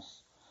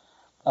specialness,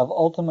 of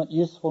ultimate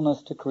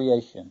usefulness to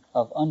creation,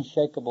 of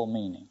unshakable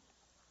meaning.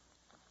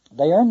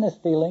 They earn this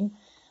feeling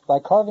by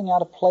carving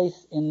out a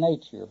place in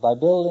nature, by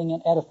building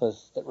an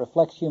edifice that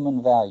reflects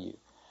human value,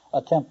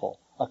 a temple,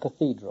 a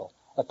cathedral,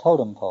 a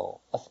totem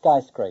pole, a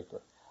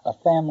skyscraper, a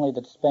family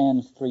that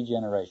spans 3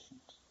 generations.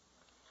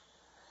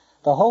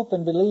 The hope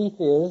and belief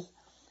is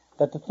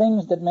that the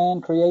things that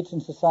man creates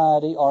in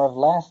society are of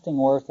lasting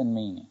worth and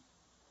meaning,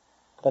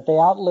 that they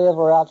outlive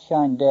or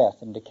outshine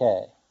death and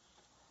decay,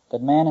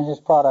 that man and his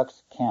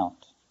products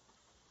count.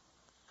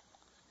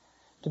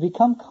 To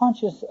become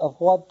conscious of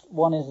what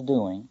one is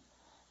doing,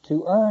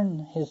 to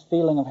earn his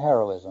feeling of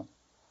heroism,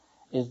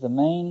 is the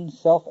main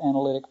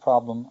self-analytic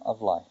problem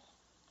of life.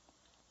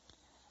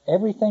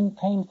 Everything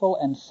painful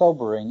and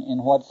sobering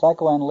in what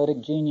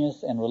psychoanalytic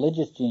genius and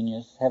religious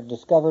genius have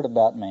discovered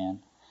about man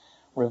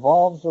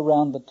revolves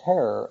around the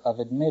terror of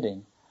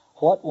admitting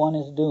what one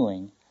is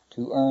doing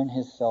to earn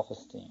his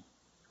self-esteem.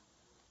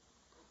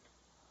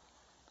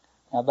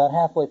 Now, about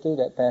halfway through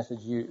that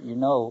passage, you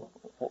know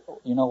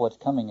what's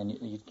coming, and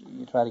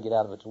you try to get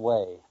out of its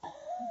way.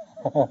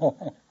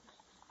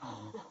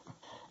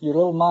 Your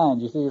little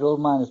mind is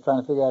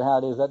trying to figure out how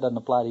it is that doesn't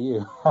apply to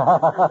you.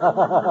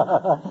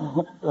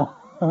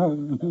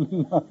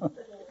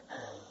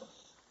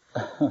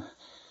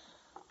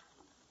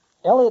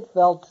 Eliot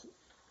felt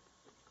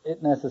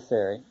it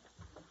necessary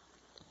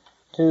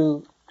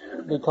to,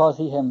 because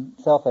he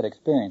himself had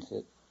experienced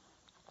it,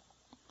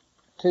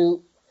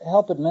 to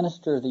help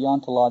administer the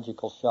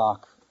ontological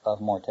shock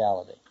of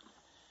mortality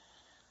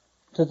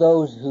to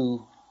those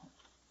who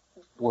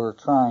were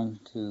trying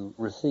to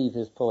receive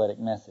his poetic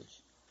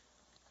message.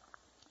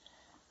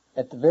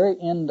 At the very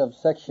end of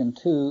section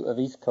 2 of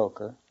East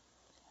Coker,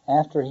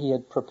 after he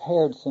had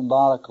prepared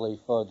symbolically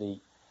for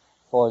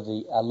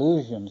the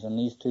allusions in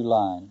these 2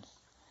 lines,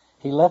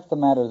 he left the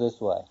matter this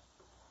way: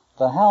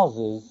 the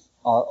houses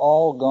are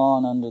all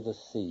gone under the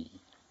sea.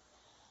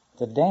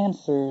 The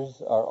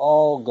dancers are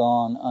all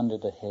gone under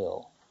the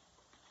hill.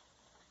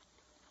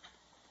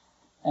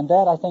 And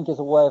that, I think, is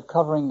a way of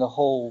covering the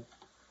whole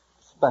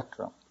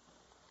spectrum.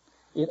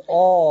 It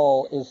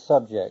all is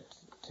subject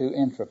to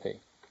entropy.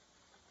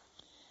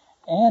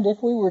 And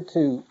if we were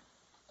to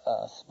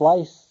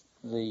splice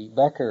the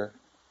Becker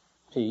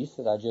piece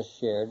that I just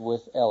shared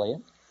with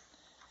Eliot,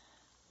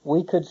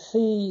 we could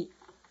see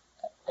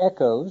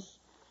echoes.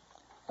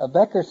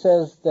 Becker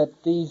says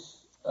that these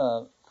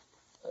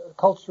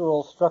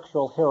cultural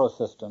structural hero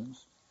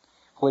systems,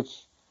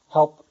 which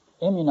help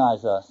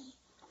immunize us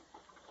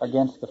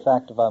against the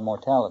fact of our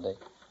mortality,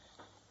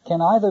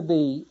 can either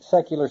be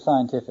secular,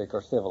 scientific,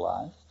 or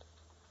civilized,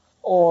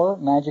 or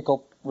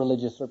magical,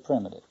 religious, or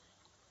primitive.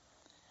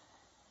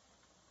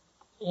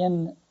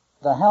 In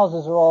The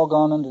Houses Are All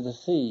Gone Under the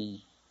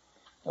Sea,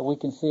 we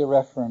can see a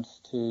reference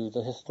to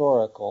the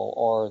historical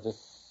or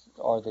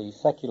the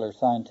secular,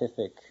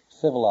 scientific,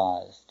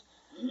 civilized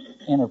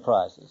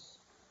enterprises.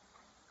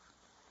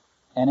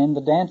 And in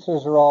the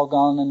dancers are all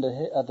gone into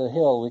the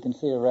hill, we can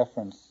see a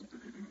reference,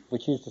 we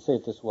choose to see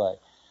it this way,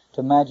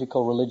 to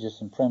magical,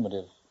 religious, and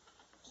primitive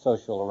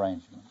social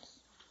arrangements.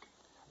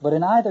 But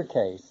in either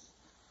case,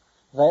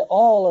 they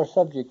all are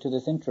subject to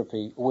this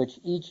entropy which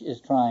each is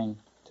trying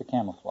to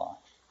camouflage.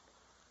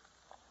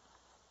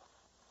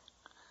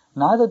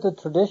 Neither the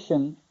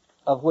tradition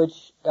of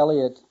which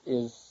Eliot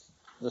is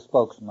the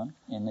spokesman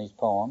in these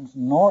poems,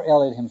 nor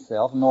Eliot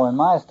himself, nor in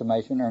my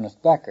estimation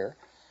Ernest Becker,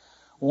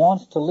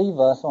 wants to leave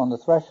us on the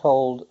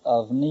threshold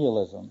of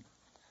nihilism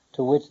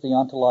to which the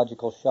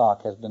ontological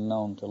shock has been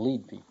known to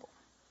lead people.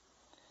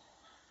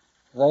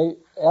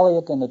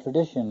 Eliot and the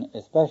tradition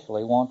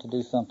especially want to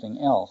do something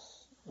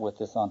else with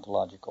this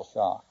ontological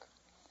shock.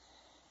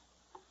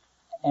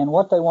 And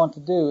what they want to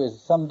do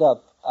is summed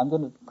up. I'm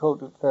going to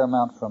quote a fair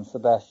amount from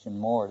Sebastian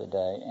Moore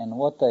today, and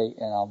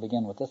I'll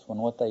begin with this one.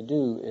 What they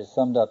do is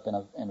summed up in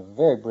a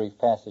very brief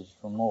passage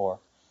from Moore,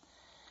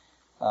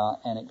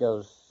 and it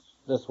goes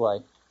this way.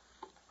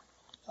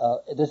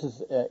 This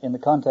is in the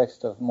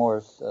context of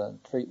Moore's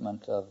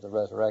treatment of the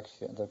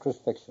resurrection, the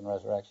crucifixion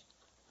resurrection.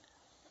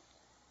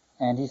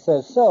 And he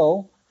says,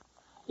 "So,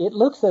 it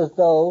looks as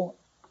though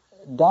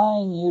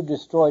dying you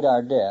destroyed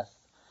our death.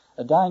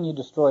 Dying you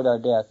destroyed our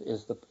death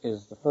is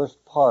the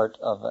first part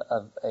of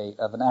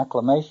an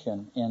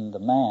acclamation in the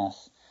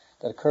Mass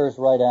that occurs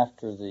right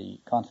after the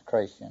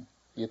consecration,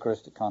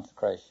 Eucharistic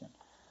consecration.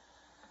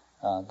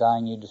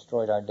 Dying you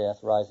destroyed our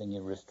death, rising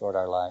you restored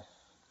our life."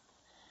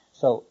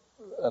 So,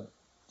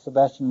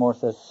 Sebastian Moore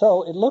says,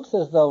 "So, it looks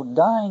as though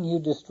dying you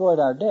destroyed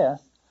our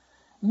death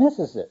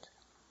misses it.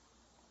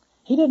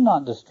 He did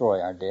not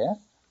destroy our death.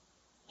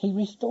 He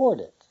restored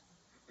it.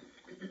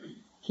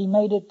 He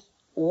made it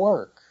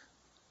work."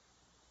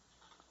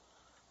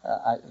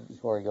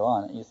 Before we go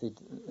on, you see,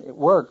 it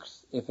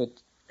works if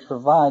it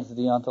provides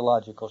the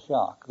ontological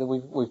shock.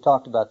 We've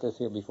talked about this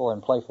here before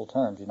in playful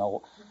terms. You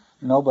know,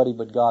 nobody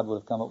but God would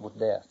have come up with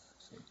death.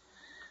 See?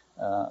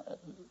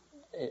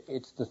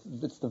 It's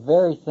the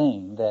very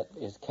thing that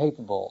is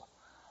capable,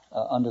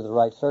 under the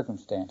right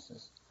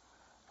circumstances,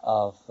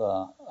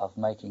 of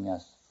making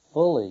us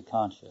fully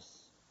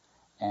conscious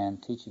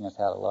and teaching us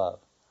how to love.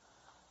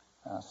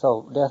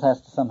 So death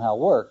has to somehow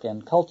work,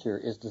 and culture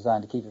is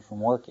designed to keep it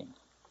from working.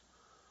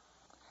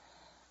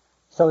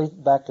 So he's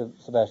back to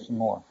Sebastian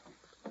Moore.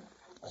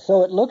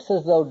 "So it looks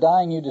as though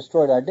dying you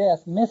destroyed our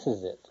death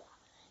misses it.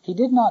 He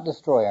did not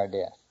destroy our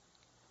death.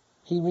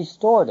 He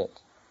restored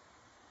it.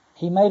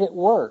 He made it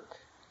work.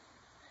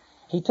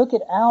 He took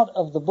it out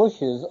of the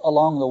bushes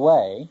along the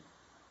way,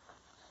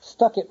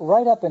 stuck it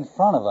right up in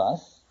front of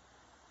us,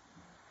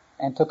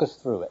 and took us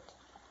through it."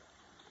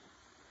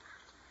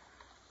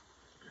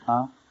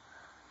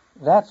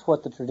 That's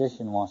what the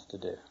tradition wants to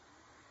do.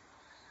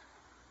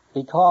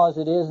 Because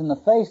it is in the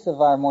face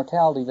of our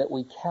mortality that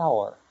we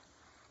cower.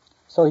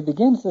 So he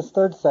begins this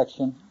third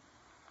section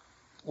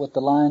with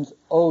the lines,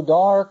 "Oh,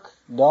 dark,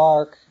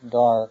 dark,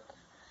 dark,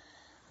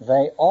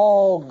 they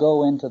all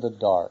go into the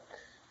dark,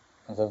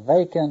 the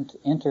vacant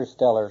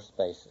interstellar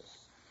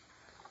spaces."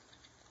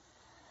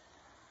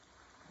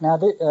 Now,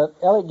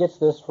 Eliot gets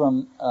this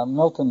from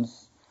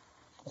Milton's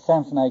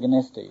Samson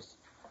Agonistes.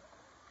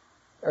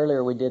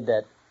 Earlier we did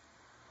that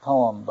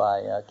poem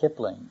by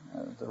Kipling,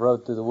 The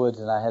Road Through the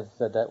Woods, and I had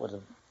said that was a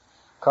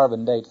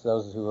carbon dates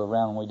those who were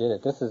around when we did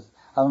it. This is,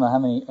 I don't know how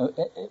many,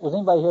 was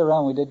anybody here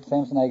around when we did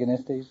Samson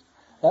Agonistes?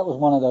 That was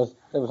one of those,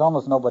 there was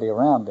almost nobody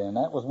around then.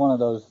 That was one of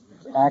those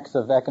acts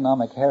of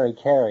economic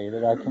hara-kiri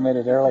that I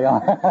committed early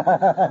on.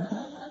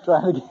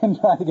 trying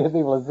to get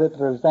people to sit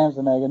through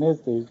Samson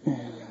Agonistes.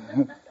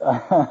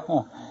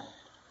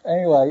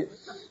 Anyway,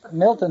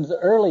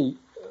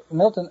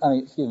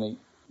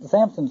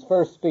 Samson's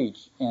first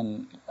speech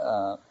in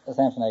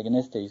Samson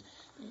Agonistes,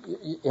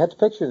 you have to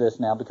picture this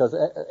now because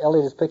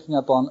Eliot is picking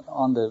up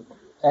on the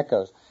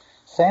echoes.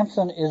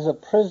 Samson is a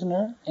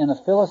prisoner in a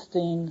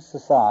Philistine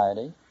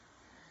society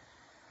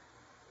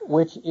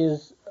which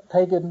is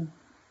pagan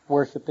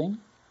worshipping,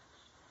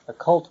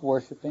 occult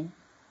worshipping,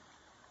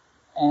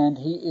 and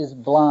he is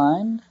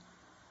blind.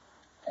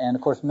 And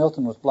of course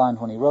Milton was blind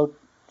when he wrote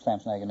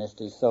Samson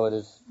Agonistes, so it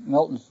is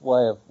Milton's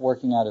way of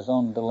working out his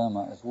own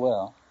dilemma as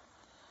well.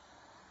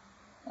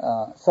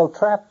 So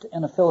trapped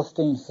in a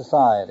Philistine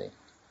society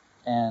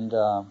and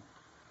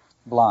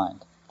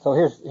blind. So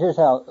here's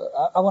how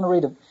I want to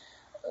read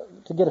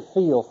to get a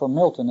feel for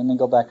Milton and then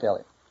go back to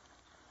Eliot.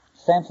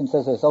 Samson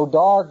says this: "Oh,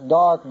 dark,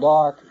 dark,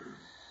 dark,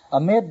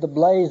 amid the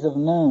blaze of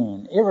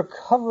noon,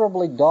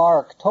 irrecoverably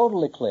dark,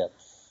 total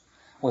eclipse,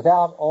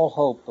 without all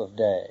hope of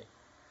day.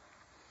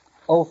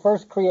 O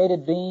first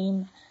created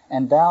beam,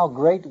 and thou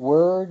great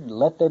word,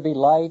 let there be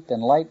light,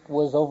 and light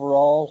was over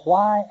all.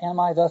 Why am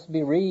I thus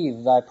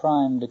bereaved thy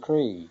prime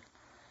decree?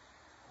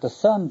 The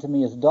sun to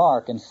me is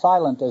dark and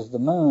silent as the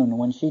moon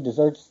when she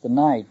deserts the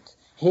night,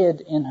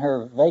 hid in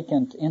her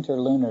vacant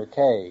interlunar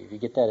cave." You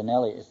get that in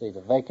Eliot, you see, the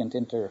vacant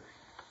interstellar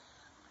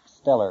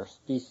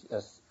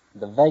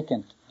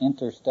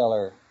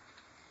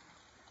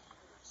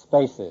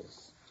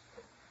spaces.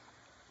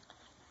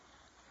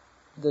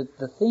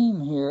 the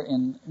theme here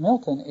in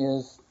Milton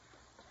is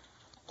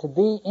to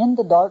be in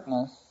the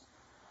darkness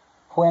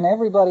when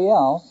everybody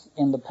else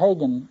in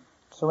the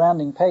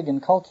surrounding pagan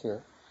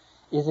culture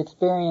is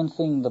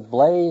experiencing the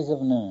blaze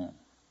of noon.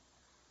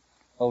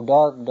 Oh,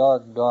 dark,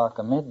 dark, dark,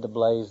 amid the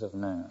blaze of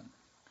noon.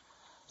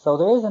 So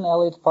there is in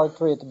Eliot's Part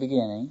 3 at the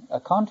beginning a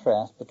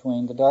contrast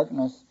between the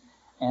darkness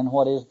and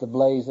what is the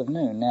blaze of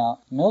noon.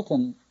 Now,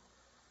 Milton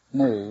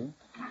knew,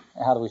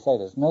 how do we say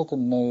this?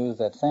 Milton knew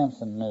that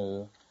Samson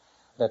knew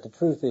that the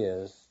truth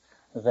is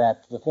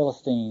that the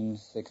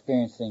Philistines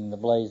experiencing the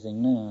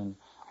blazing noon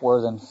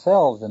were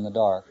themselves in the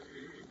dark,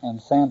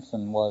 and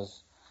Samson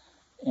was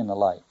in the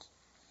light.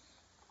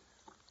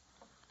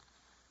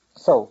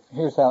 So,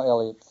 here's how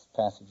Eliot's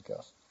passage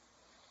goes.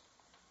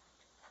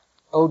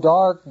 Oh,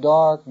 dark,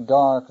 dark,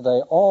 dark,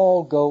 they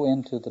all go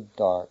into the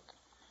dark.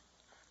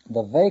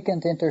 The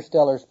vacant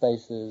interstellar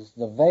spaces,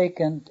 the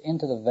vacant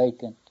into the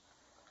vacant.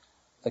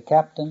 The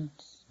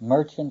captains,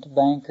 merchant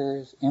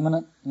bankers,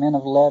 eminent men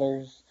of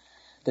letters,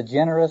 the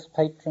generous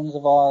patrons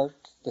of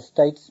art, the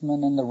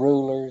statesmen and the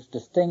rulers,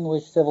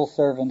 distinguished civil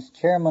servants,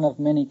 chairmen of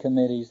many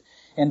committees,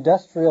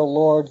 industrial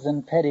lords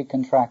and petty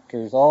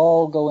contractors,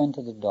 all go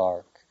into the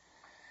dark.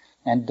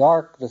 And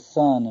dark the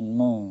sun and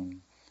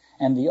moon,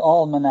 and the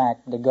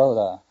Almanac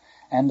Dagoda,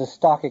 and the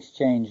Stock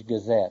Exchange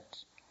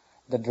Gazette,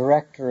 the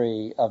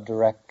Directory of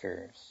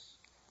Directors,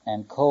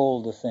 and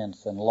cold the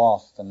sense and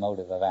lost the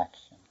motive of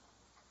action.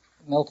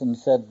 Milton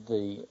said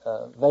the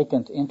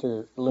vacant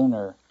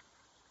interlunar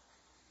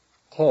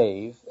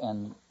cave,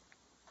 and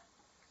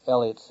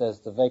Eliot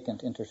says the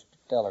vacant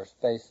interstellar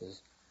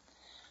spaces.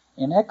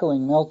 In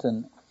echoing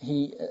Milton,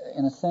 he,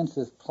 in a sense,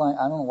 is playing,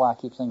 I don't know why I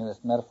keep thinking of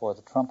this metaphor of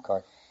the trump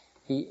card.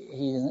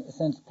 He's in a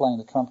sense playing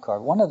the trump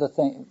card. One of the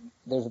things,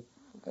 there's a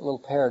little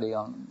parody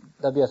on,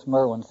 W.S.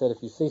 Merwin said,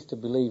 if you cease to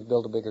believe,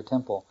 build a bigger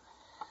temple.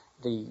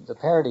 The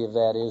parody of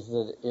that is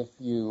that if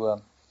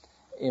you,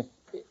 if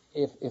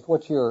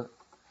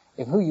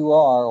who you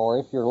are, or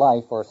if your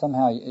life, or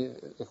somehow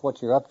if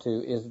what you're up to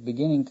is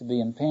beginning to be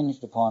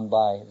impinged upon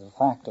by the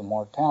fact of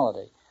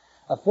mortality,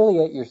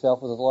 affiliate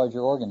yourself with a larger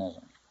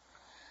organism,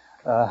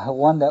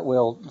 one that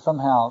will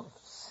somehow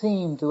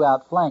seem to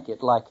outflank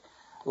it, like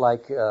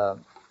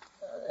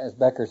as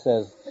Becker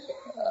says,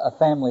 a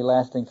family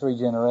lasting 3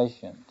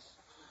 generations,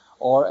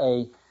 or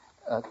a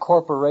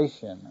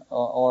corporation,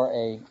 or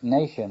a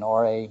nation,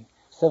 or a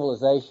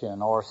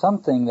civilization, or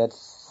something that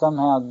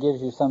somehow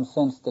gives you some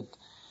sense that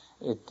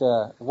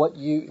what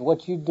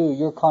you do,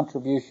 your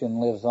contribution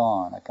lives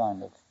on, that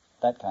kind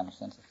of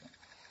sense of thing.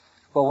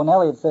 But when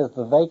Eliot says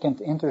the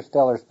vacant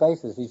interstellar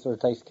spaces, he sort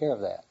of takes care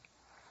of that.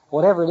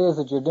 Whatever it is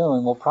that you're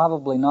doing will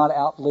probably not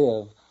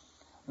outlive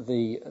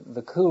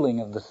the cooling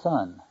of the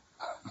sun.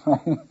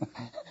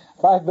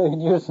 5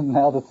 billion years from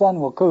now, the sun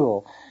will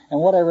cool, and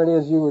whatever it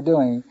is you were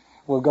doing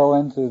will go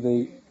into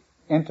the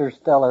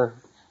interstellar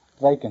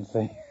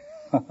vacancy.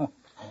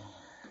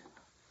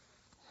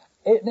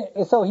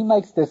 So he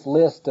makes this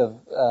list of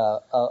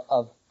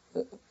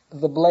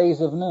the blaze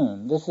of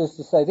noon. This is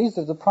to say, these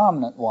are the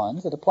prominent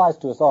ones. It applies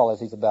to us all, as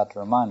he's about to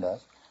remind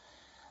us.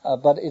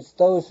 But it's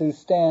those who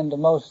stand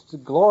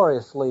most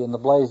gloriously in the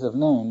blaze of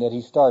noon that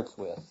he starts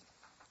with.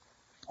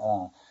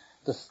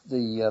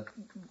 The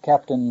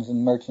captains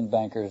and merchant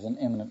bankers and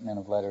eminent men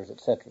of letters,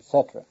 etc.,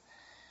 etc.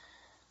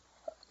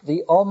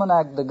 The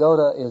Almanac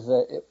Dagoda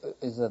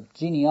is a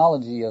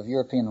genealogy of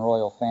European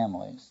royal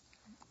families.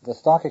 The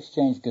Stock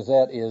Exchange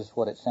Gazette is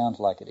what it sounds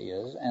like it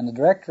is, and the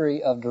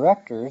Directory of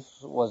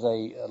Directors was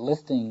a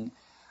listing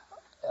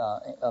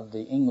of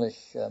the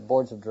English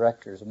boards of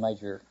directors of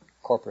major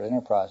corporate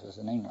enterprises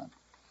in England.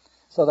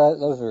 So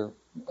those are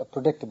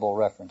predictable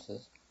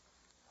references.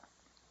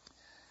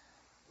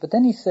 But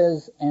then he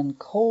says, and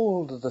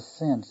cold the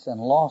sense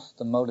and lost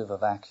the motive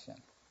of action,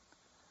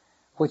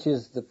 which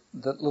is the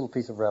little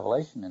piece of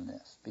revelation in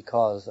this,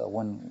 because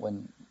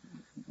when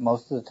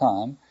most of the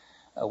time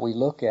we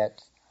look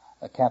at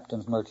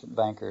captains, merchant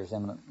bankers,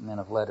 eminent men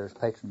of letters,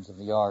 patrons of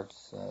the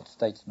arts,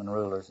 statesmen,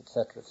 rulers,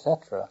 etc.,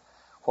 etc.,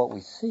 what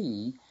we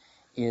see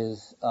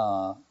is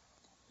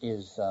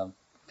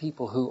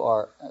people who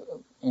are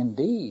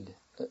indeed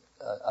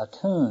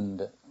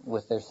attuned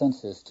with their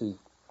senses to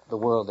the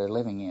world they're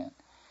living in,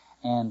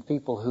 and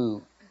people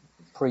who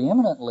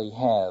preeminently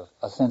have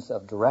a sense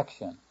of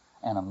direction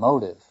and a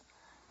motive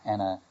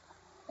and a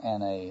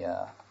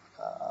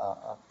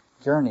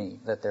journey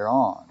that they're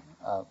on,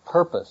 a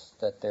purpose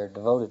that they're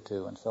devoted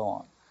to, and so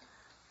on.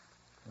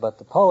 But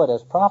the poet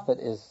as prophet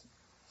is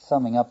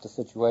summing up the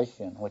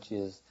situation, which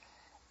is,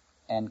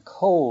 and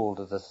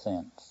cold the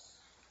sense,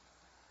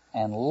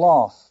 and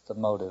lost the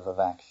motive of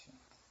action.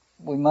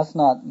 We must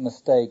not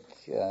mistake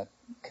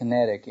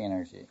kinetic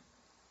energy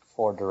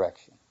for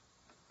direction,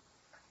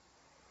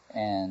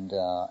 and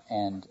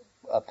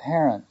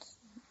apparent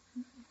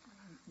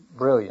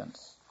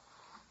brilliance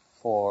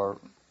for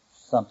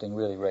something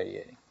really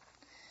radiating.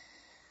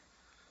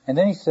 And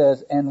then he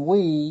says, and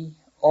we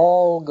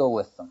all go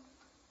with them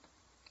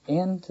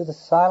into the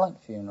silent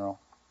funeral,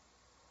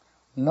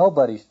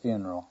 nobody's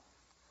funeral,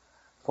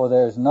 for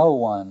there's no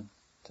one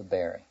to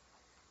bury.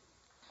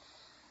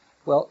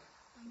 Well,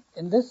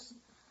 in these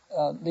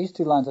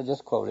two lines I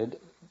just quoted,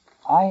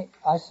 I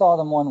saw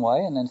them one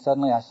way, and then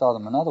suddenly I saw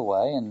them another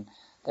way, and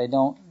they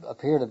don't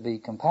appear to be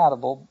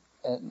compatible,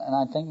 and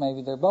I think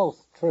maybe they're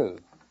both true.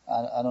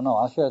 I don't know.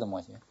 I'll share them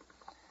with you.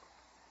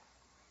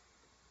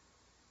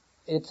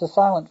 It's a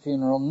silent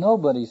funeral,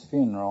 nobody's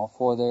funeral,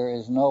 for there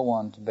is no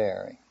one to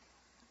bury.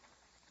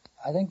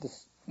 I think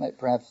this,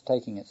 perhaps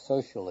taking it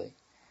socially,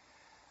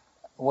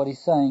 what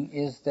he's saying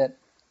is that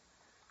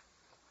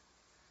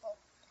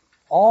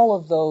all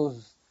of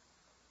those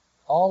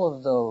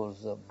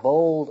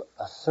bold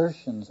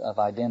assertions of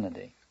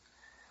identity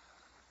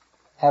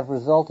have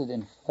resulted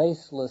in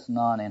faceless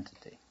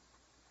non-entity.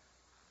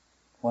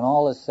 When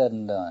all is said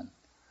and done,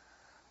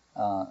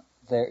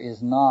 there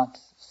is not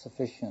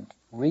sufficient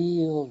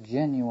real,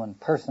 genuine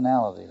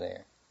personality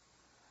there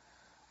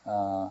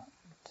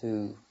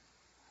to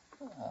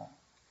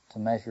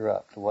measure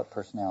up to what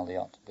personality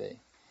ought to be.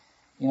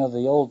 You know,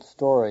 the old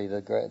story,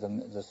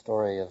 the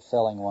story of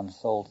selling one's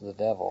soul to the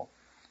devil,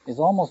 is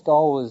almost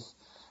always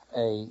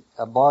a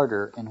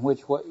barter in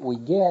which what we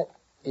get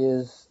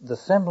is the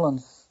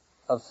semblance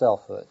of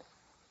selfhood,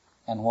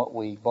 and what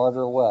we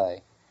barter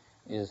away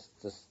is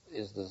the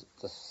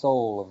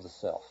soul of the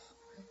self.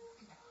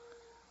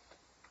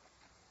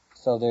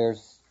 So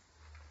there's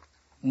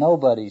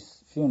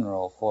nobody's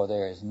funeral, for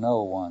there is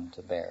no one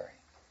to bury.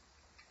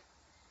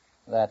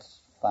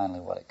 That's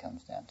finally what it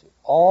comes down to.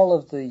 All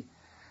of the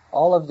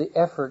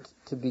effort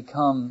to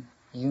become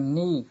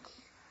unique,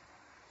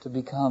 to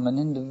become an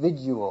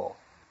individual,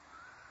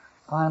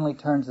 finally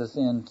turns us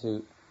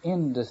into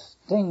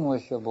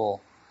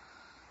indistinguishable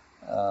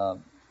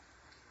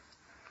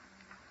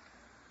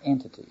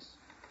entities.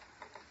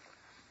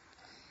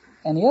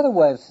 And the other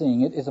way of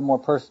seeing it is a more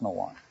personal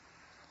one,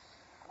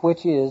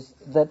 which is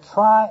that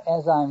try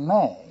as I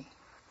may,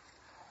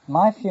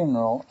 my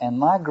funeral and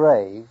my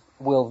grave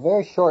will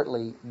very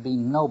shortly be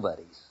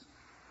nobody's.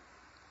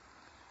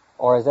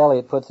 Or as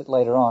Eliot puts it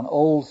later on,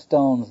 old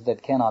stones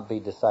that cannot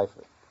be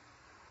deciphered.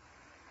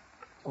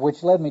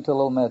 Which led me to a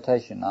little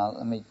meditation.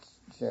 Let me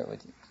share it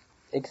with you.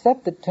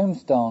 Except that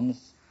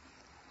tombstones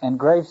and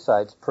grave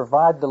sites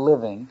provide the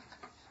living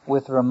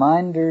with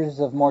reminders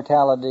of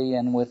mortality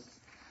and with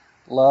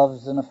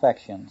loves and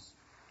affections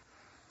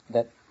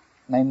that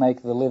may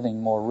make the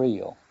living more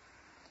real,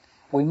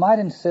 we might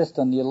insist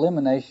on the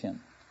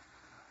elimination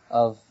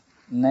of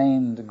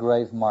named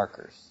grave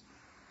markers.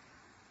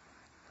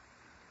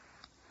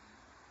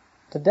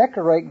 To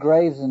decorate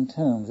graves and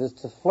tombs is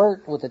to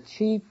flirt with a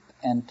cheap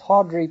and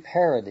tawdry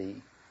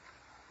parody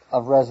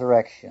of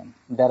resurrection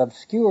that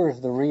obscures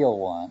the real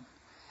one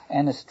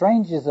and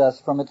estranges us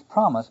from its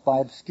promise by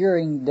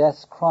obscuring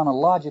death's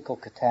chronological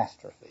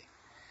catastrophe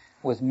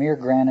with mere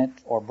granite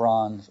or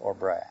bronze or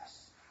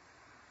brass.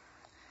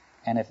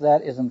 And if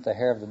that isn't the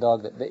hair of the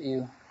dog that bit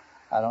you,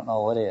 I don't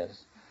know what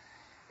is.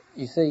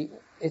 You see,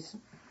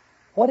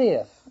 what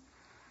if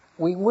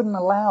we wouldn't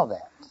allow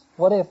that?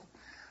 What if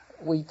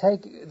we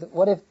take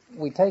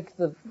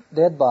the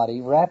dead body,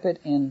 wrap it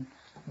in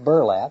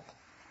burlap,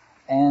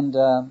 and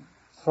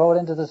throw it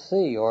into the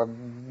sea, or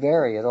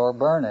bury it, or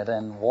burn it,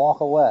 and walk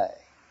away?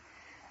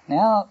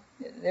 Now,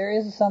 there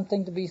is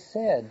something to be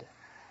said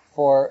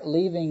for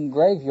leaving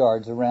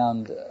graveyards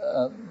around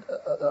the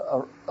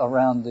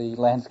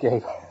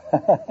landscape,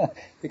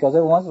 because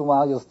every once in a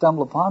while you'll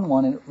stumble upon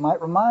one, and it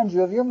might remind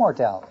you of your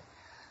mortality.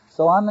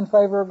 So I'm in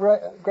favor of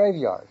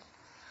graveyards.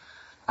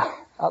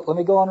 Let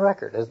me go on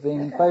record as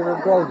being in favor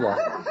of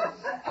graveyards.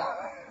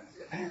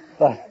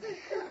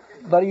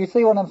 But you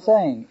see what I'm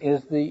saying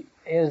is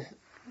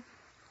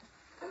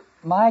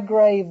my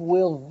grave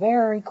will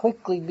very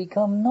quickly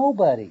become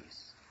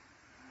nobody's,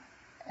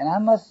 and I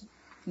must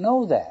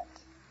know that.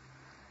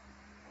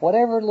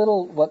 Whatever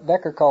little, what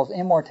Becker calls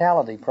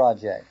immortality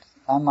projects,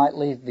 I might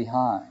leave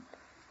behind.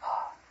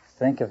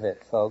 Think of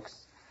it,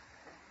 folks.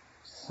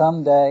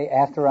 Someday,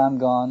 after I'm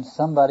gone,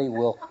 somebody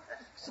will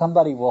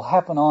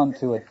happen on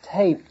to a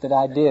tape that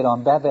I did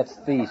on Babette's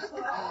Feast.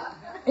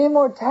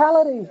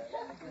 Immortality!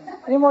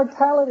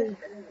 Immortality!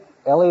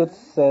 Eliot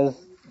says,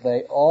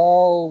 they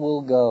all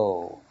will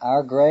go.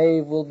 Our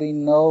grave will be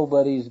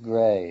nobody's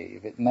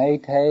grave. It may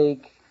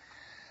take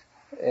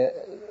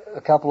a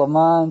couple of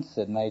months,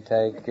 it may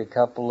take a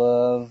couple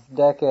of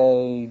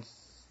decades,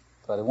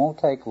 but it won't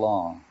take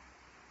long.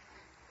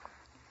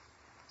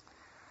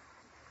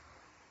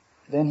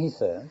 Then he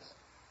says,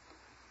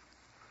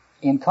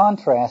 in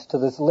contrast to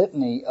this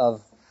litany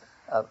of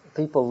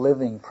people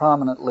living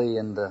prominently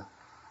in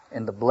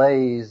the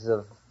blaze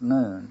of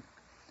noon,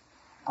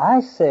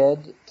 I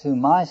said to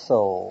my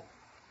soul,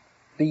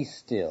 be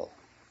still,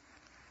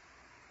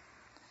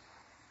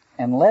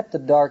 and let the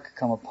dark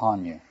come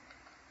upon you,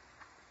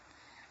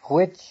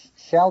 which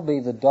shall be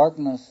the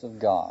darkness of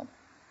God.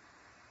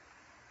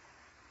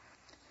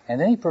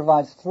 And then he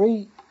provides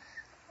three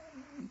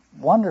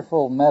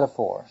wonderful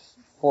metaphors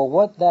for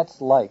what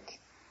that's like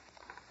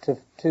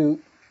to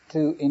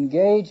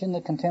engage in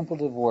the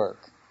contemplative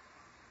work,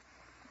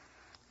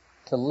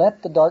 to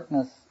let the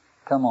darkness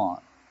come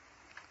on.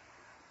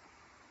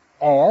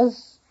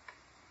 As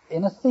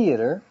in a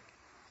theater,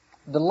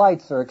 the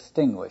lights are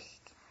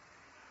extinguished,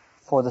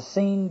 for the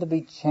scene to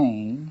be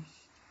changed,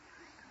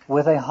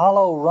 with a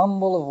hollow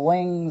rumble of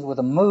wings, with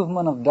a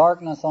movement of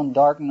darkness on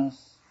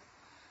darkness,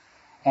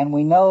 and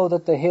we know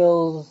that the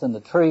hills and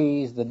the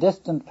trees, the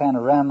distant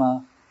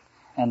panorama,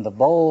 and the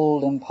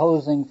bold,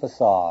 imposing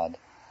facade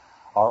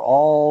are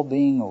all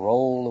being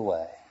rolled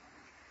away.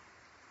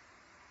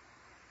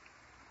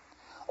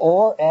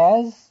 Or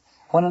as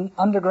when an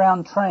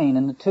underground train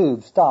in the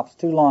tube stops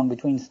too long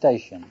between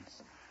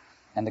stations,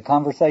 and the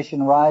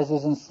conversation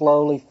rises and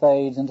slowly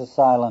fades into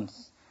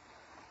silence,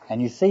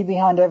 and you see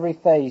behind every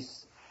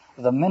face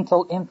the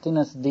mental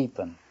emptiness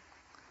deepen,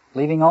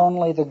 leaving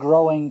only the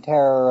growing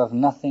terror of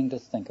nothing to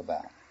think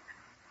about.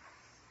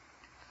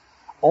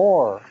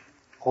 Or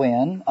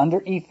when,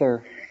 under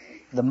ether,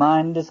 the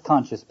mind is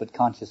conscious but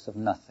conscious of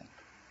nothing.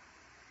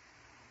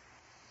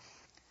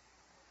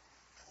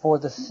 For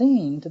the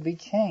scene to be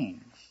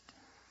changed.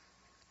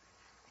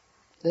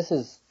 This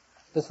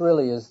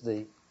really is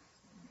the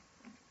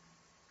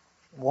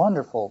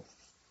wonderful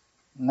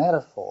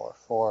metaphor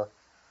for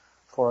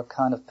a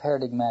kind of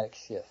paradigmatic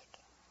shift.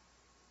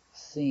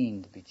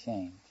 Scene to be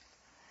changed.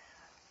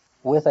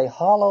 With a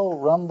hollow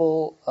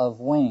rumble of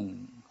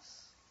wings.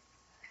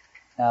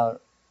 Now,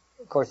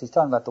 of course, he's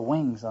talking about the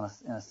wings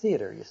in a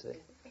theater, you see.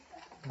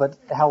 But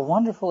how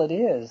wonderful it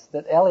is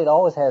that Eliot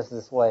always has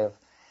this way of...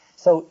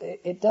 So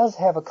it does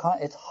have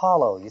it's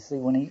hollow, you see.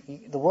 When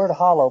the word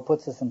hollow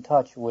puts us in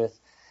touch with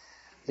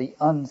the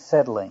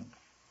unsettling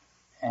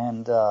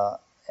and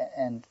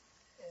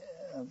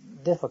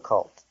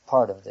difficult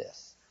part of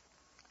this.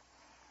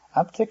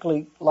 I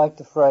particularly like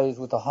the phrase,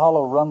 with a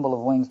hollow rumble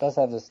of wings. It does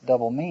have this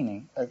double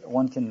meaning.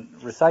 One can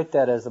recite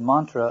that as a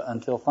mantra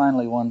until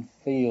finally one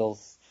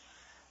feels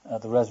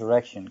the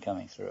resurrection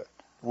coming through it.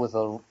 With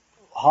a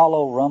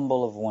hollow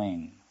rumble of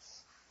wings.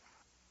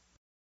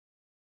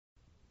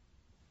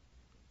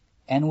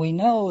 And we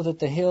know that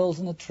the hills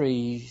and the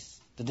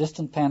trees, the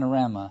distant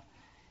panorama,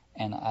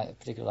 and I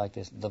particularly like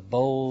this, the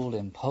bold,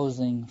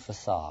 imposing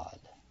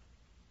facade.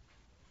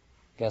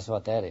 Guess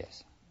what that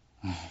is?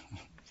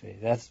 See,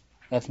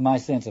 that's my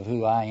sense of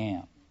who I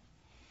am.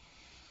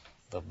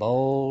 The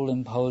bold,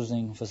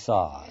 imposing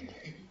facade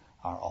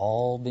are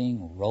all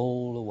being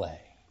rolled away.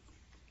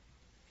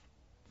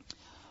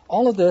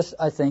 All of this,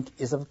 I think,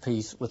 is of a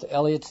piece with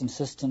Eliot's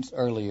insistence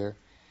earlier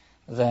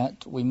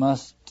that we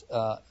must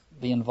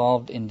be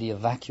involved in the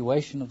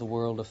evacuation of the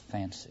world of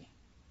fancy.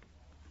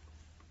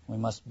 We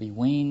must be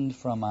weaned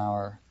from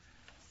our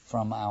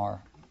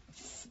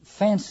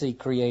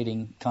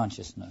fancy-creating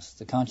consciousness,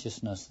 the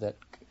consciousness that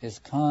is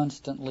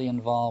constantly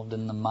involved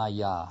in the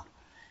maya,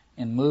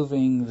 in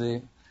moving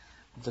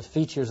the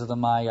features of the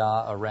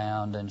maya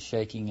around and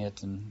shaking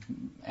it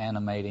and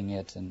animating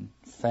it and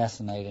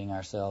fascinating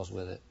ourselves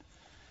with it.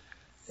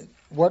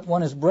 What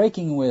one is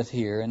breaking with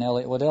here, and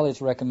what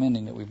Eliot's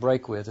recommending that we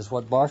break with, is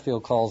what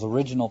Barfield calls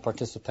original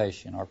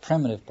participation, or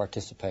primitive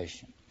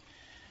participation.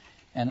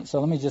 And so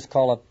let me just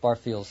call up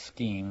Barfield's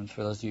scheme,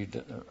 for those of you who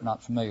are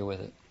not familiar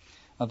with it.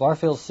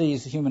 Barfield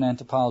sees human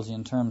anthropology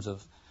in terms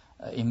of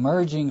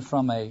emerging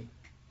from a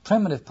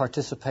primitive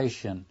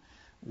participation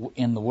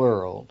in the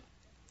world,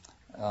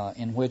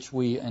 in which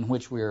we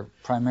are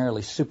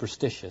primarily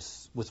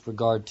superstitious with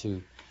regard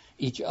to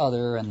each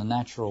other and the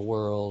natural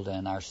world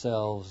and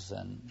ourselves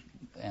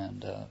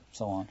and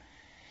so on.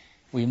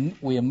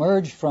 We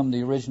emerge from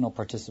the original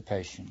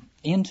participation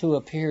into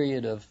a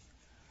period of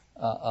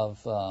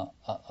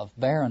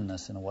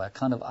barrenness, in a way, a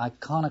kind of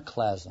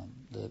iconoclasm,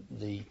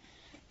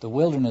 the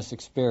wilderness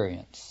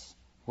experience,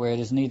 where it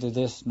is neither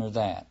this nor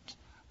that,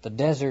 the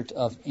desert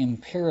of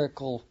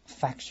empirical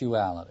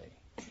factuality.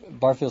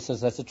 Barfield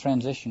says that's a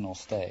transitional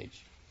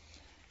stage.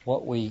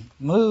 What we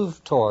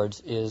move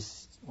towards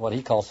is what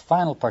he calls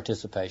final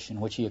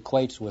participation, which he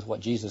equates with what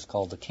Jesus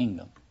called the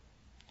kingdom.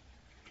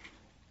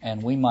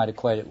 And we might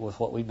equate it with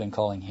what we've been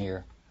calling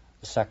here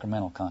the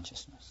sacramental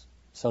consciousness.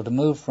 So to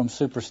move from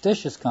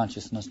superstitious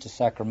consciousness to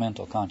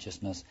sacramental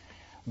consciousness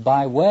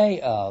by way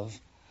of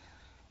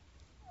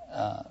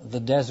the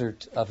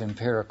desert of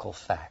empirical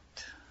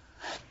fact.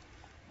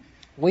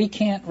 We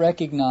can't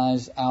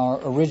recognize our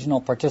original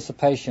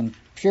participation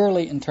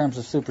purely in terms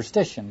of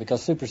superstition,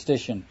 because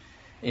superstition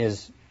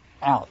is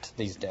out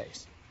these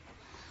days.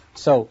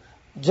 So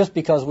just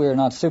because we are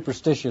not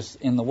superstitious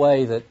in the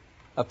way that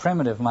a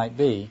primitive might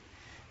be,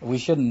 we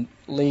shouldn't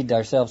lead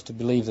ourselves to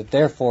believe that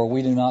therefore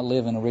we do not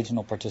live in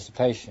original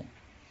participation.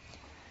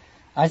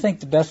 I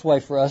think the best way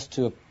for us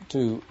to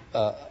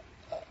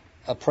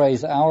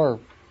appraise our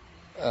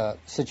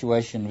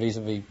situation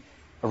vis-a-vis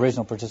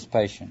original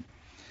participation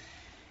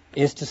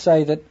is to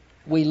say that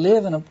we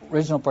live in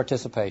original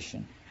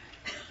participation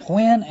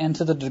when and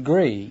to the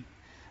degree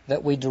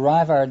that we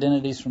derive our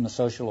identities from the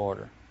social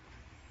order.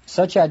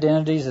 Such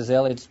identities, as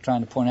Eliot's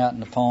trying to point out in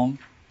the poem,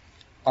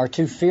 are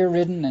too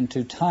fear-ridden and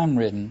too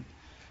time-ridden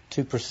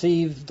to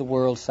perceive the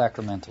world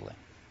sacramentally.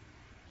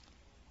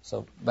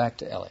 So back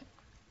to Eliot.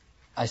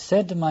 I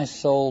said to my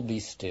soul, be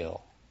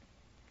still,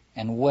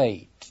 and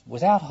wait,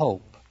 without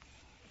hope,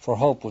 for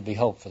hope would be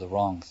hope for the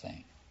wrong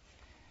thing.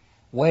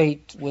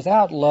 Wait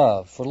without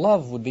love, for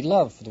love would be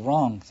love for the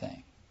wrong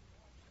thing.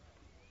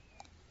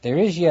 There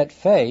is yet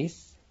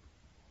faith,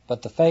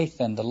 but the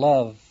faith and the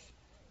love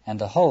and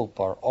the hope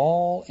are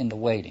all in the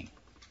waiting.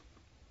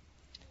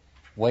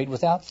 Wait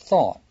without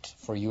thought,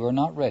 for you are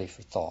not ready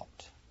for thought.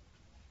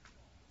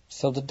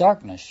 So the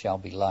darkness shall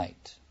be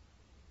light,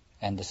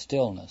 and the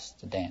stillness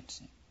the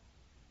dancing.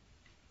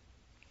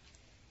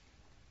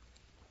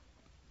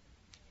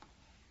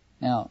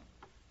 Now,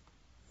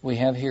 we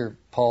have here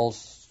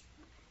Paul's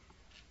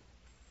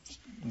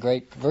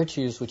great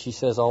virtues, which he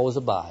says always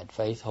abide: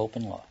 faith, hope,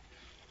 and love.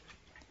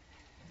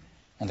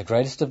 And the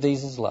greatest of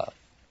these is love.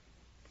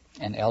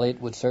 And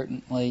Eliot would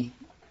certainly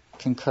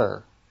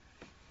concur.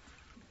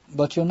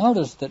 But you'll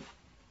notice that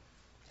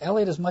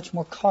Eliot is much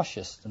more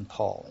cautious than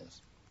Paul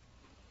is.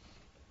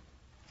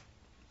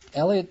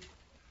 Eliot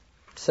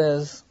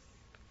says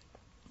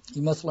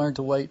you must learn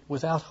to wait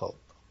without hope,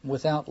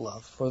 without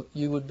love, for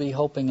you would be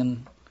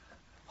hoping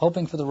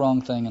for the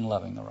wrong thing and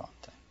loving the wrong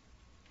thing.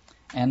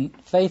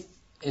 And faith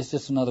is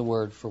just another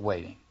word for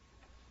waiting,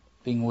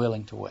 being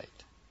willing to wait.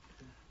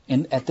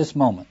 At this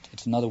moment,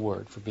 it's another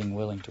word for being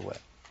willing to wait.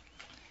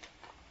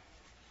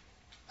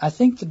 I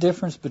think the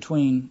difference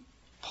between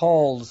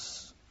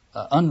Paul's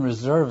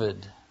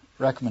unreserved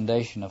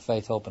recommendation of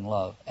faith, hope, and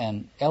love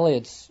and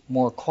Eliot's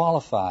more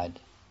qualified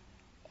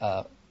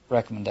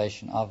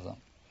recommendation of them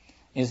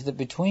is that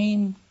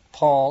between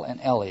Paul and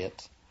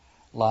Eliot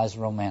lies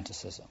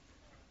romanticism.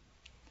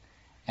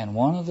 And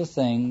one of the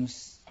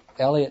things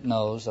Eliot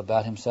knows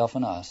about himself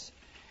and us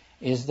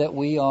is that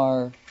we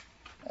are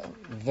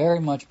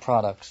very much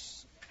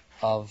products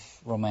of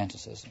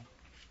romanticism.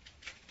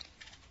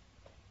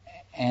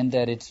 And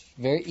that it's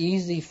very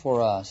easy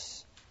for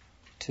us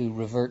to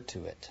revert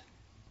to it.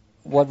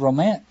 What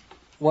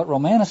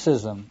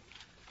romanticism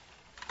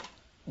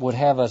would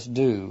have us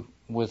do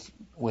with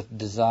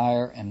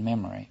desire and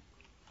memory,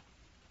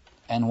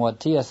 and what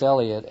T.S.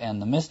 Eliot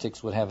and the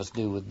mystics would have us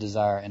do with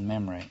desire and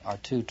memory, are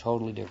two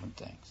totally different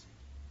things.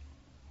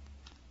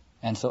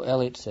 And so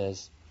Eliot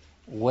says,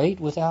 wait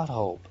without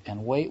hope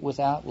and wait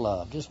without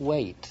love. Just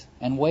wait.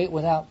 And wait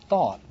without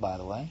thought, by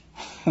the way.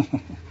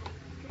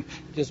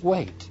 Just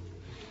wait.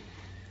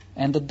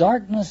 And the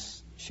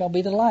darkness shall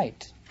be the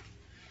light,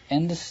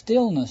 and the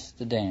stillness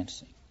the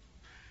dancing.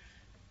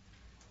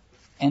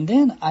 And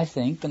then I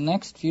think the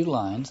next few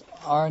lines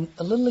are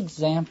a little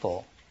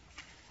example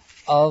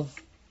of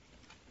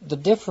the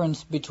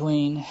difference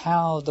between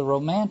how the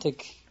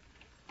romantic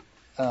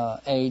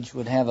age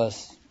would have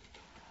us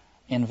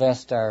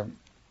invest our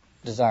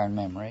desire and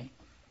memory,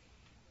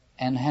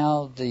 and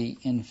how the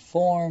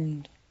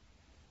informed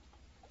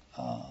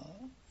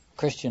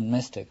Christian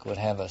mystic would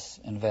have us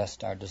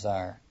invest our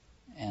desire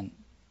and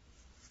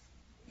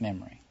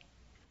memory.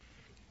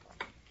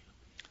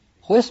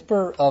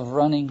 Whisper of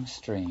running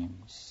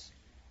streams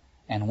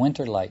and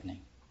winter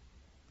lightning,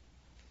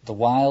 the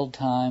wild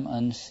thyme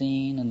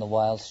unseen and the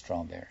wild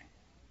strawberry,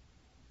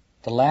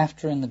 the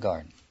laughter in the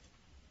garden,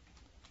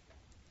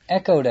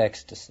 echoed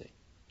ecstasy,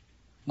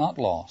 not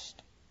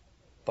lost,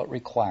 but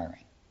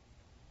requiring,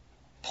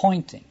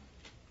 pointing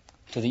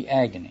to the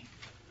agony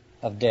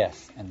of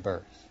death and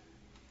birth.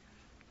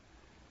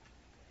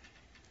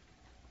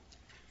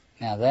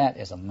 Now that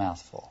is a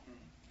mouthful.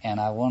 And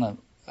I want to,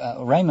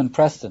 Raymond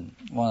Preston,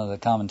 one of the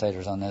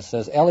commentators on this,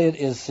 says, Eliot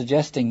is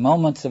suggesting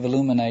moments of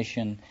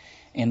illumination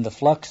in the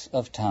flux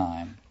of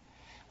time,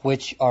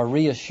 which are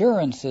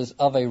reassurances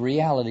of a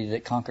reality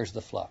that conquers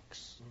the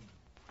flux.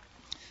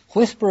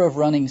 Whisper of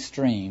running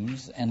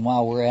streams, and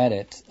while we're at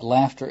it,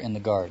 laughter in the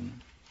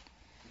garden,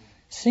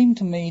 seem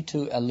to me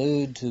to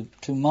allude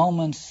to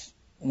moments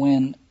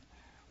when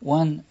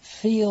one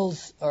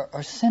feels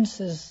or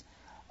senses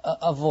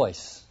a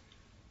voice.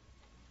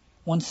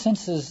 One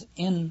senses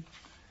in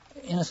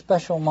a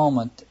special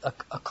moment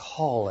a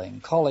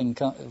calling.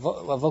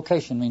 A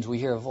vocation means we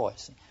hear a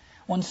voice.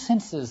 One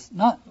senses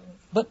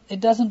but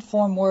it doesn't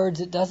form words.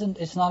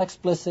 It's not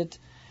explicit.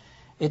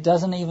 It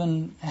doesn't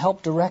even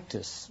help direct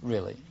us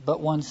really.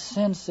 But one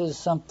senses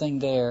something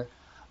there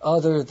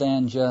other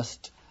than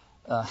just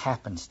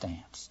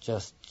happenstance,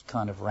 just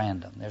kind of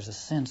random. There's a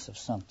sense of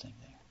something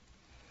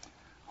there.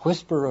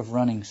 Whisper of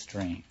running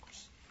streams,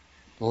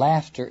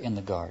 laughter in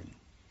the garden.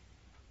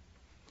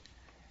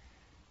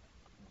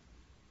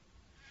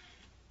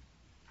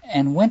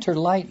 And winter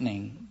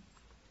lightning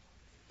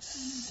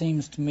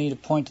seems to me to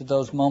point to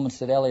those moments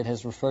that Eliot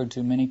has referred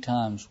to many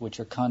times, which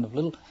are kind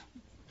of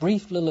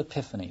brief little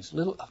epiphanies,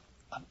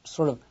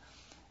 sort of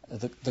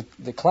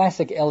the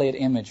classic Eliot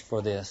image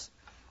for this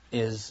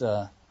is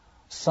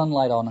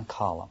sunlight on a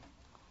column.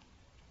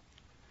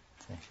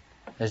 See?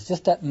 There's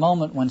just that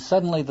moment when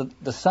suddenly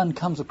the sun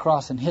comes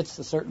across and hits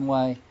a certain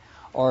way,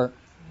 or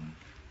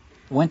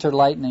winter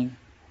lightning,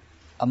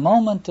 a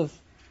moment of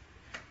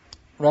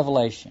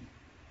revelation.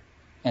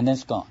 And then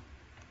it's gone.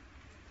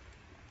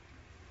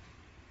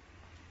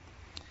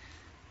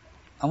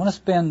 I want to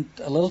spend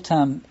a little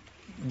time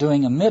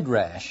doing a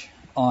midrash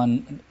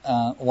on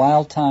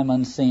wild thyme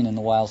unseen and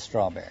the wild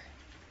strawberry.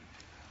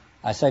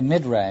 I say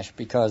midrash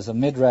because a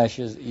midrash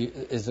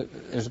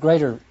there's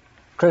greater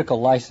critical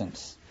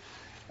license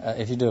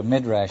if you do a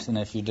midrash than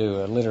if you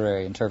do a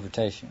literary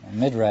interpretation. A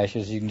midrash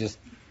is you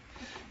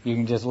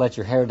can just let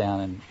your hair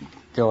down and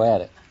go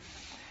at it.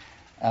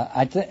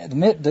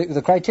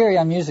 The criteria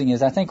I'm using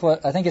is I think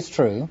it's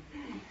true,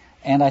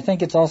 and I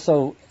think it's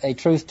also a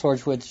truth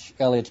towards which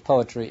Eliot's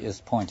poetry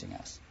is pointing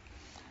us.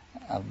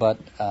 But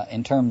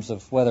in terms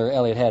of whether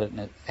Eliot had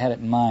it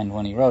in mind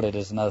when he wrote it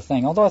is another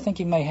thing. Although I think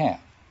he may have.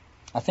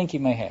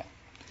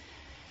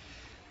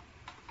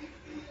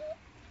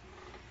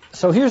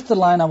 So here's the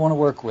line I want to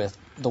work with: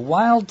 the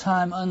wild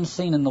thyme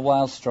unseen in the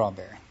wild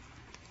strawberry.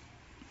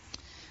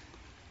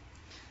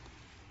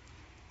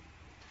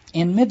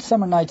 In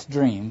Midsummer Night's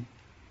Dream,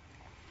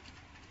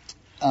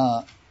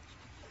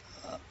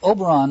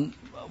 Oberon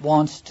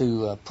wants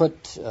to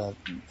put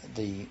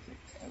the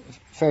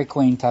Fairy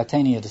Queen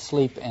Titania to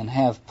sleep and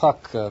have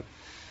Puck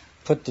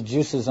put the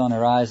juices on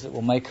her eyes that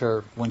will make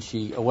her, when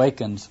she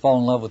awakens, fall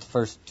in love with the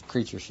first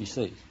creature she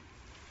sees.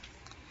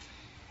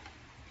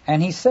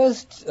 And he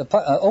says,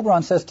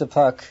 Oberon says to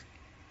Puck,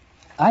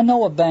 "I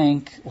know a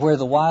bank where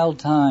the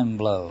wild thyme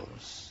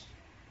blows."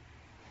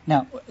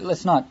 Now,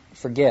 let's not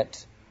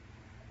forget,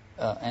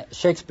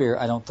 Shakespeare,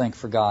 I don't think,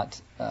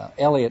 forgot.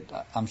 Eliot,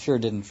 I'm sure,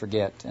 didn't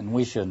forget, and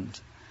we shouldn't.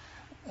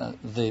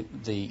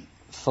 The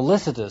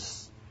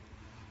felicitous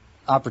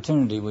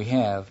opportunity we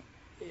have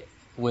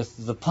with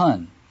the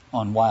pun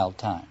on wild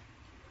thyme.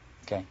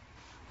 Okay?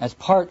 That's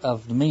part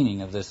of the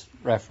meaning of this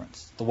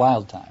reference, the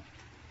wild thyme.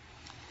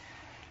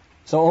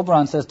 So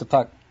Oberon says to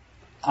Puck,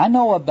 "I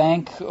know a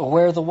bank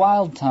where the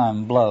wild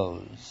thyme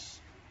blows.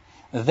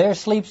 There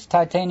sleeps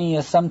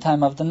Titania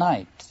sometime of the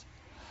night,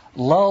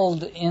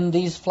 lulled in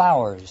these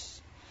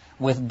flowers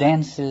with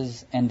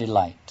dances and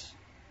delight.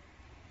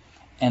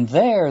 And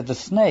there the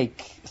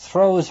snake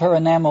throws her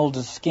enameled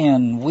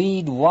skin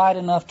weed wide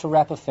enough to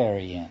wrap a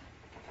fairy in."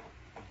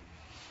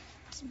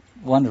 It's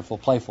wonderful,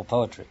 playful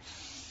poetry.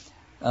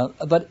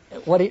 But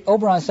what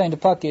Oberon is saying to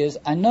Puck is,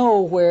 I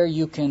know where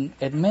you can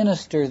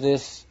administer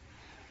this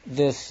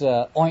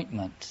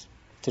ointment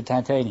to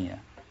Titania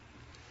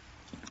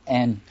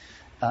and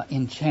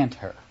enchant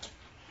her.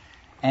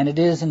 And it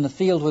is in the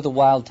field where the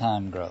wild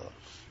thyme grows,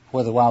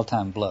 where the wild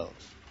thyme blows.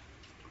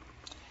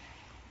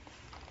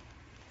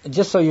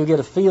 Just so you get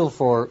a feel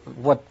for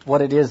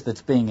what it is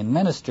that's being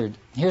administered,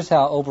 here's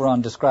how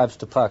Oberon describes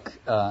to Puck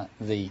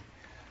the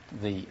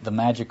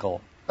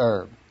magical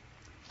herb.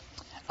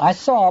 "I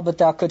saw, but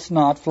thou couldst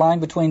not, flying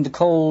between the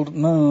cold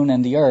moon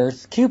and the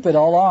earth, Cupid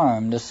all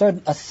armed. A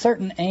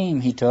certain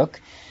aim he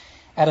took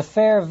at a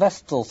fair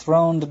vestal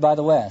throned by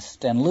the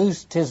west, and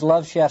loosed his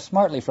love shaft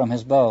smartly from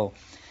his bow,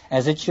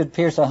 as it should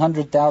pierce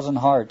 100,000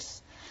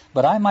 hearts.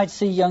 But I might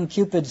see young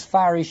Cupid's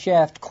fiery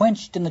shaft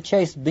quenched in the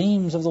chaste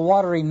beams of the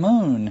watery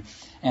moon,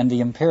 and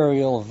the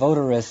imperial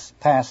votaress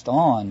passed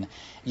on.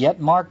 Yet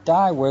marked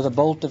I where the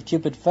bolt of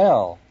Cupid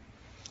fell.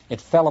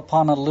 It fell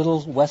upon a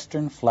little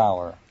western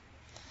flower,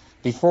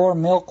 before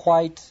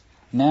milk-white,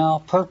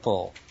 now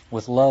purple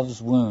with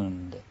love's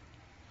wound.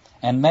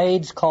 And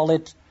maids call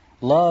it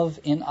love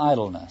in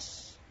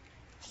idleness.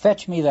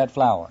 Fetch me that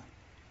flower.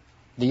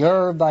 The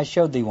herb I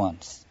showed thee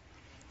once.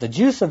 The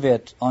juice of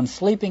it on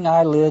sleeping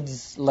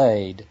eyelids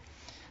laid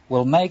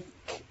will make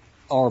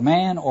or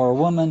man or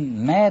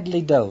woman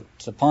madly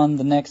dote upon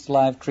the next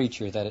live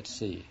creature that it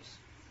sees."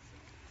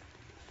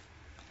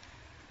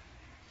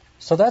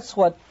 So that's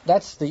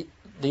the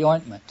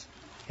ointment,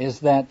 is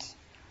that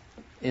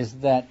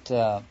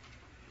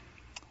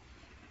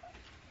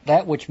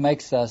which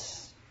makes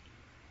us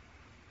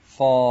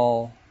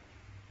fall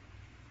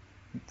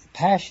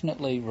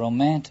passionately,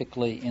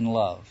 romantically in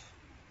love.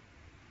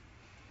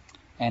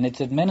 And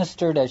it's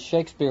administered, as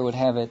Shakespeare would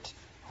have it,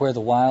 where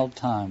the wild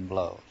thyme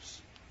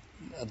blows.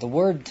 The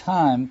word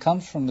thyme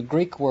comes from the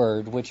Greek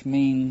word which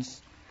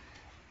means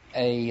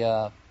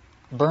a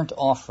burnt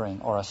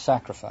offering or a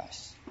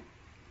sacrifice.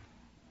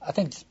 I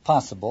think it's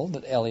possible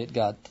that Eliot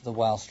got the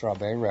wild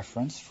strawberry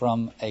reference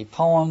from a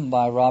poem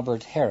by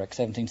Robert Herrick,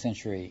 17th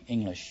century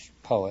English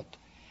poet,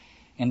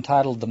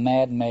 entitled The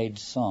Mad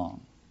Maid's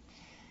Song.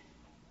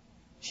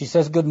 She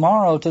says, "Good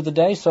morrow to the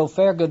day so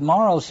fair, good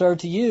morrow, sir,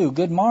 to you.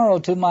 Good morrow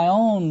to my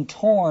own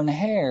torn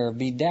hair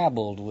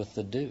bedabbled with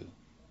the dew.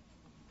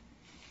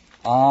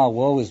 Ah,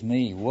 woe is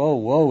me,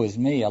 woe is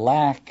me,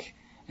 alack,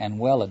 and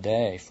well a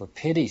day. For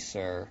pity,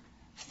 sir,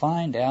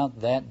 find out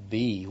that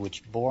bee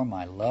which bore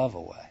my love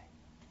away.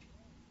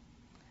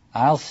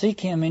 I'll seek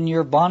him in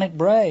your bonnet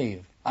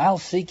brave, I'll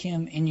seek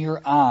him in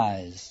your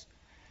eyes.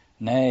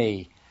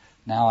 Nay,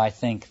 now I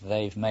think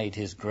they've made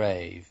his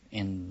grave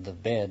in the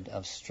bed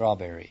of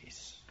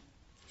strawberries."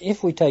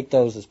 If we take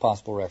those as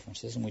possible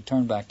references and we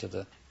turn back to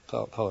the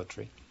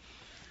poetry,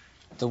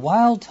 the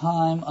wild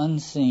thyme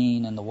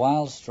unseen and the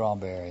wild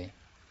strawberry,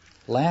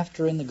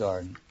 laughter in the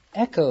garden,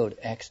 echoed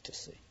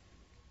ecstasy,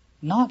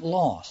 not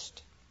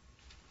lost,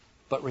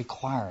 but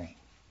requiring,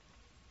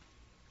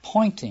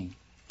 pointing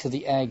to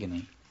the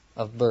agony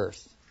of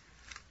birth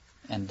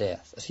and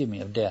death,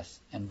 of death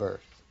and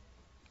birth.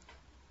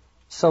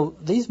 So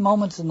these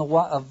moments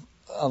of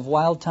of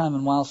Wild Thyme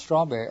and Wild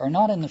Strawberry are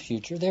not in the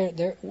future.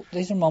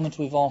 These are moments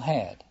we've all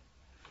had.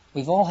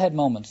 We've all had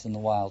moments in the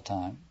Wild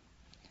Thyme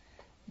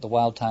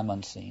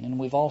unseen, and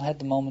we've all had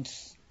the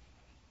moments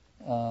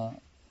among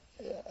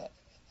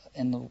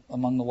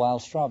the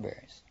wild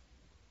strawberries.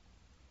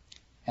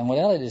 And what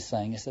Eliot is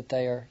saying is that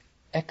they are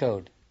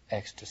echoed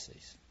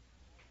ecstasies.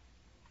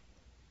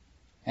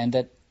 And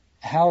that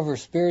however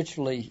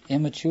spiritually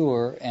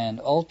immature and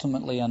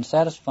ultimately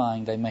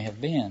unsatisfying they may have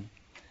been,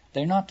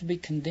 they're not to be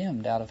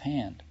condemned out of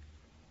hand.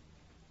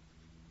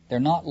 They're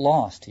not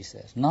lost, he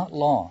says. Not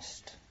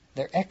lost.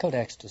 They're echoed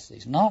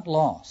ecstasies, not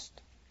lost.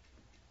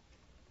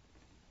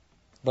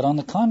 But on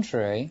the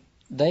contrary,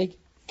 they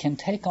can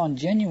take on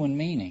genuine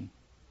meaning,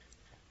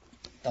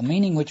 a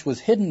meaning which was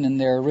hidden in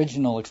their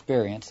original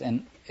experience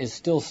and is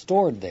still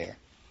stored there,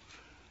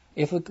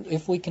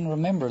 if we can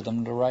remember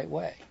them the right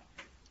way.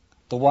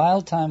 The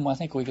wild thyme, I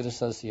think we could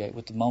associate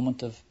with the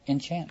moment of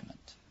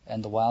enchantment,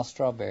 and the wild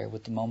strawberry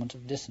with the moment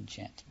of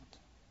disenchantment.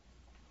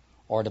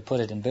 Or to put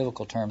it in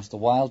biblical terms, the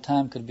wild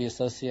thyme could be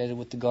associated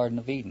with the Garden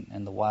of Eden,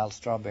 and the wild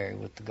strawberry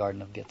with the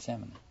Garden of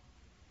Gethsemane.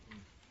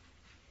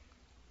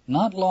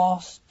 Not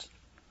lost,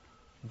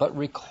 but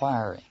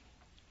requiring.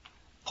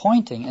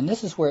 Pointing, and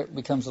this is where it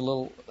becomes a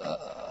little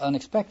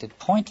unexpected,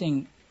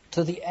 pointing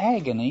to the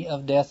agony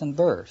of death and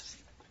birth.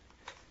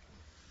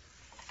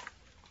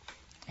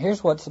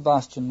 Here's what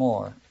Sebastian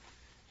Moore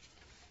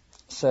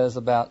says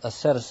about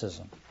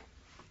asceticism.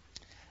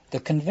 The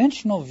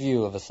conventional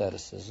view of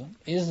asceticism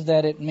is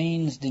that it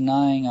means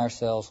denying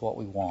ourselves what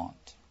we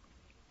want.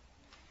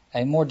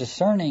 A more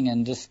discerning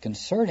and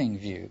disconcerting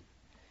view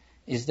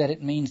is that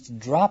it means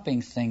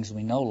dropping things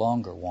we no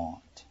longer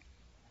want,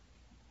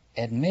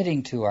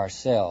 admitting to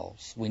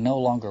ourselves we no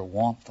longer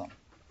want them,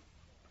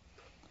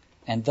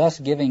 and thus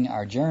giving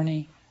our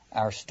journey,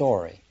 our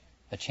story,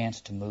 a chance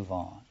to move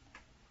on.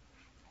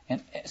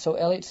 And so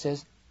Eliot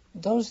says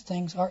those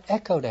things are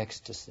echoed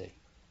ecstasy,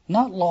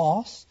 not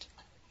lost,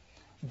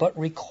 but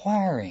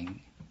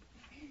requiring.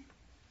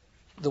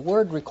 The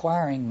word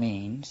requiring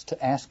means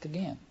to ask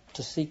again,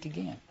 to seek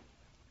again.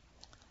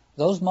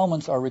 Those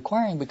moments are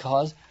requiring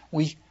because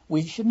we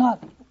should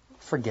not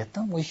forget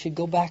them. We should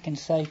go back and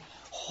say,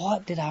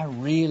 what did I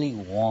really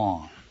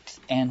want?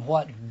 And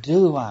what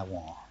do I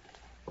want?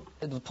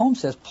 The poem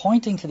says,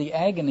 pointing to the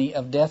agony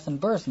of death and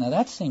birth. Now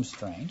that seems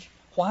strange.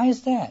 Why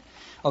is that?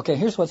 Okay,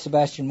 here's what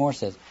Sebastian Moore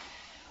says.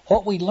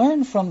 What we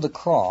learn from the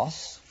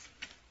cross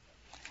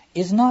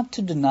is not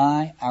to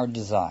deny our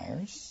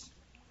desires,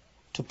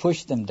 to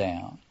push them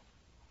down,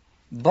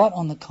 but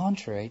on the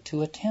contrary,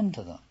 to attend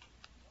to them,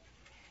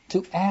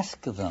 to ask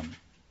them,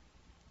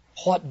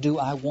 what do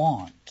I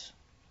want?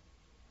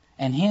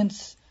 And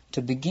hence,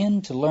 to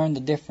begin to learn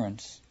the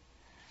difference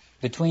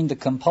between the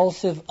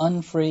compulsive,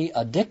 unfree,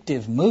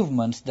 addictive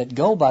movements that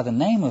go by the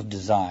name of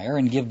desire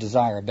and give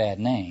desire a bad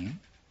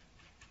name,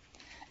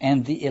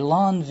 and the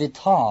élan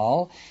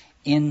vital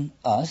in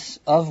us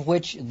of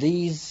which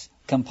these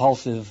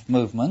compulsive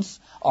movements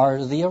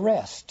are the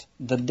arrest,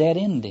 the dead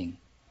ending.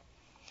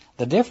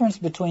 The difference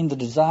between the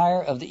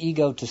desire of the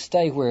ego to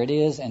stay where it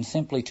is and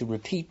simply to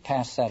repeat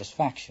past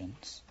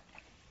satisfactions,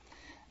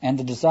 and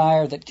the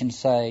desire that can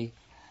say,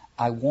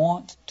 I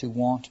want to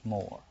want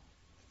more.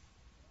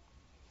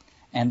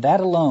 And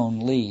that alone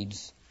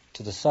leads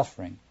to the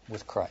suffering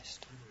with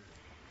Christ.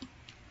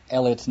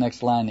 Eliot's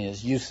next line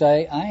is, you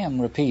say, I am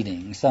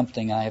repeating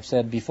something I have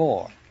said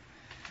before.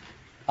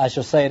 I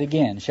shall say it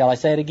again. Shall I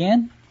say it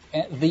again?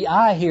 The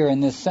I here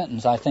in this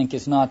sentence, I think,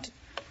 is not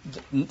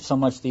so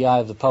much the I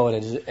of the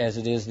poet as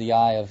it is the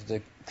I of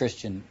the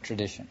Christian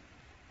tradition.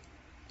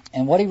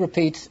 And what he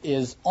repeats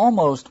is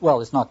almost, well,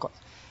 it's not,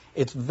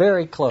 it's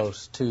very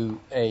close to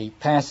a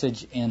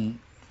passage in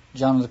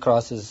John of the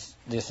Cross's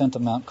The Ascent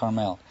of Mount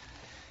Carmel.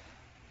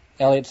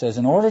 Eliot says,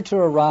 in order to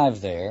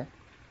arrive there,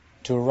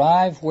 to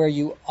arrive where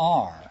you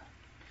are,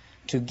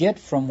 to get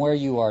from where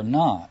you are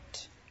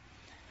not,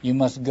 you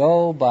must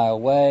go by a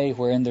way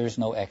wherein there is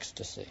no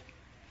ecstasy.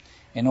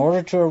 In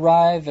order to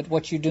arrive at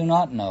what you do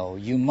not know,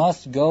 you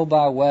must go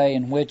by a way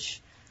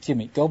which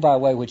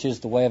is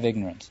the way of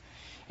ignorance.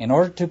 In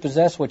order to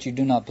possess what you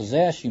do not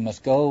possess, you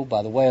must go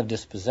by the way of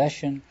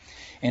dispossession.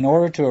 In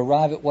order to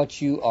arrive at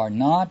what you are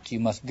not,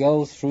 you must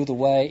go through the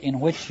way in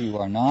which you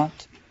are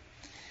not.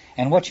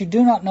 And what you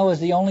do not know is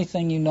the only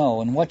thing you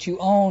know, and what you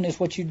own is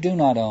what you do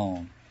not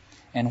own,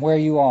 and where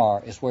you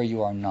are is where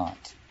you are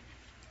not.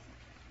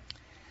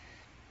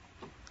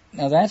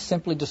 Now that's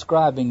simply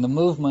describing the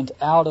movement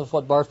out of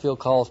what Barfield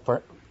calls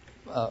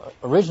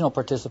original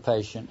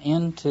participation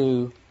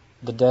into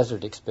the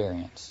desert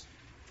experience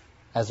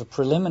as a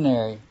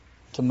preliminary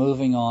to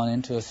moving on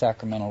into a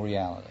sacramental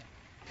reality.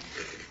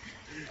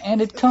 And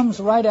it comes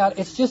right out,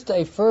 it's just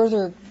a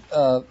further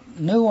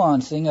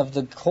nuancing of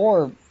the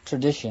core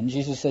tradition.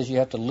 Jesus says you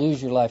have to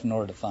lose your life in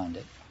order to find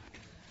it.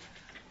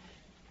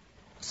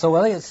 So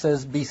Eliot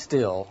says, be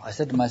still. I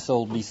said to my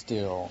soul, be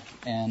still,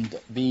 and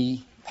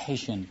be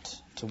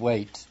patient to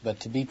wait.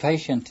 But to be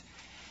patient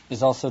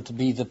is also to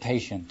be the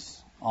patient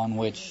on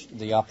which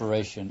the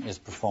operation is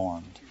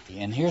performed.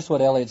 And here's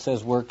what Eliot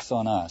says works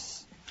on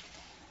us.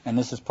 And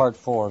this is part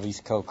 4 of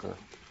East Coker.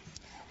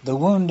 The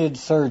wounded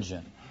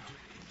surgeon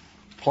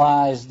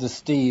plies the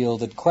steel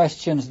that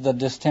questions the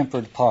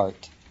distempered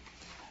part.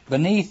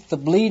 Beneath the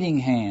bleeding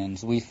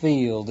hands we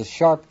feel the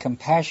sharp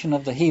compassion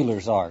of the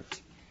healer's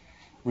art,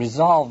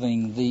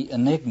 resolving the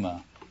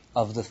enigma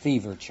of the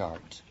fever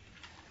chart.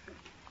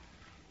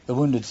 The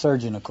wounded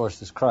surgeon, of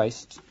course, is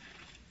Christ,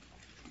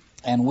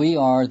 and we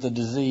are the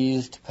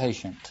diseased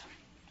patient.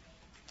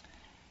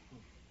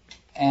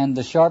 And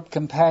the sharp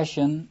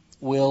compassion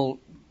will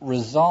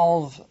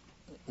resolve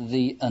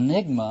the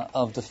enigma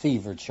of the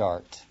fever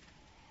chart.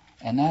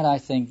 And that, I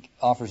think,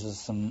 offers us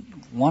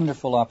some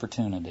wonderful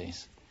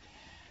opportunities.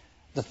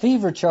 The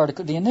fever chart,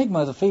 the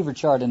enigma of the fever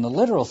chart in the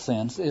literal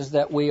sense is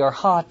that we are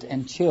hot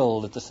and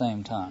chilled at the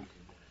same time.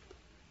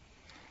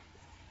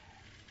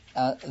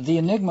 The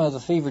enigma of the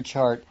fever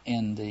chart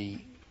in the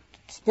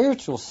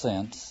spiritual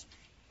sense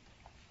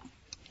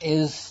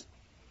is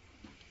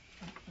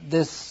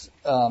this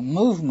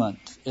movement,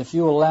 if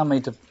you will allow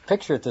me to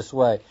picture it this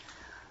way,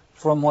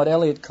 from what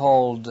Eliot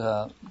called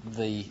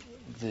the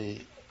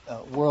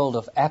world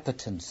of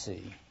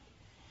appetency,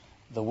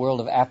 the world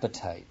of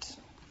appetite.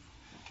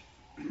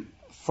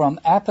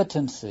 From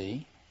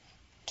appetency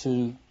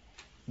to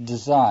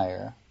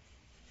desire,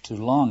 to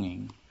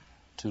longing,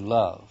 to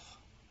love.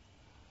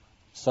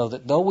 So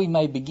that though we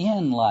may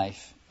begin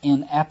life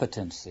in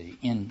appetency,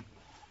 in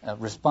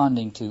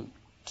responding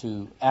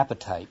to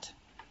appetite,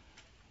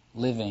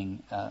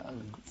 living,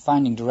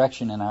 finding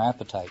direction in our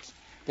appetites,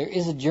 there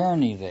is a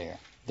journey there.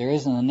 There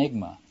is an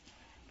enigma,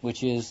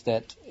 which is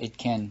that it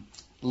can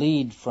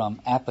lead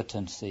from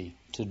appetency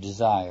to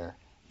desire,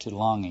 to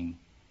longing,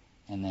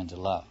 and then to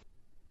love.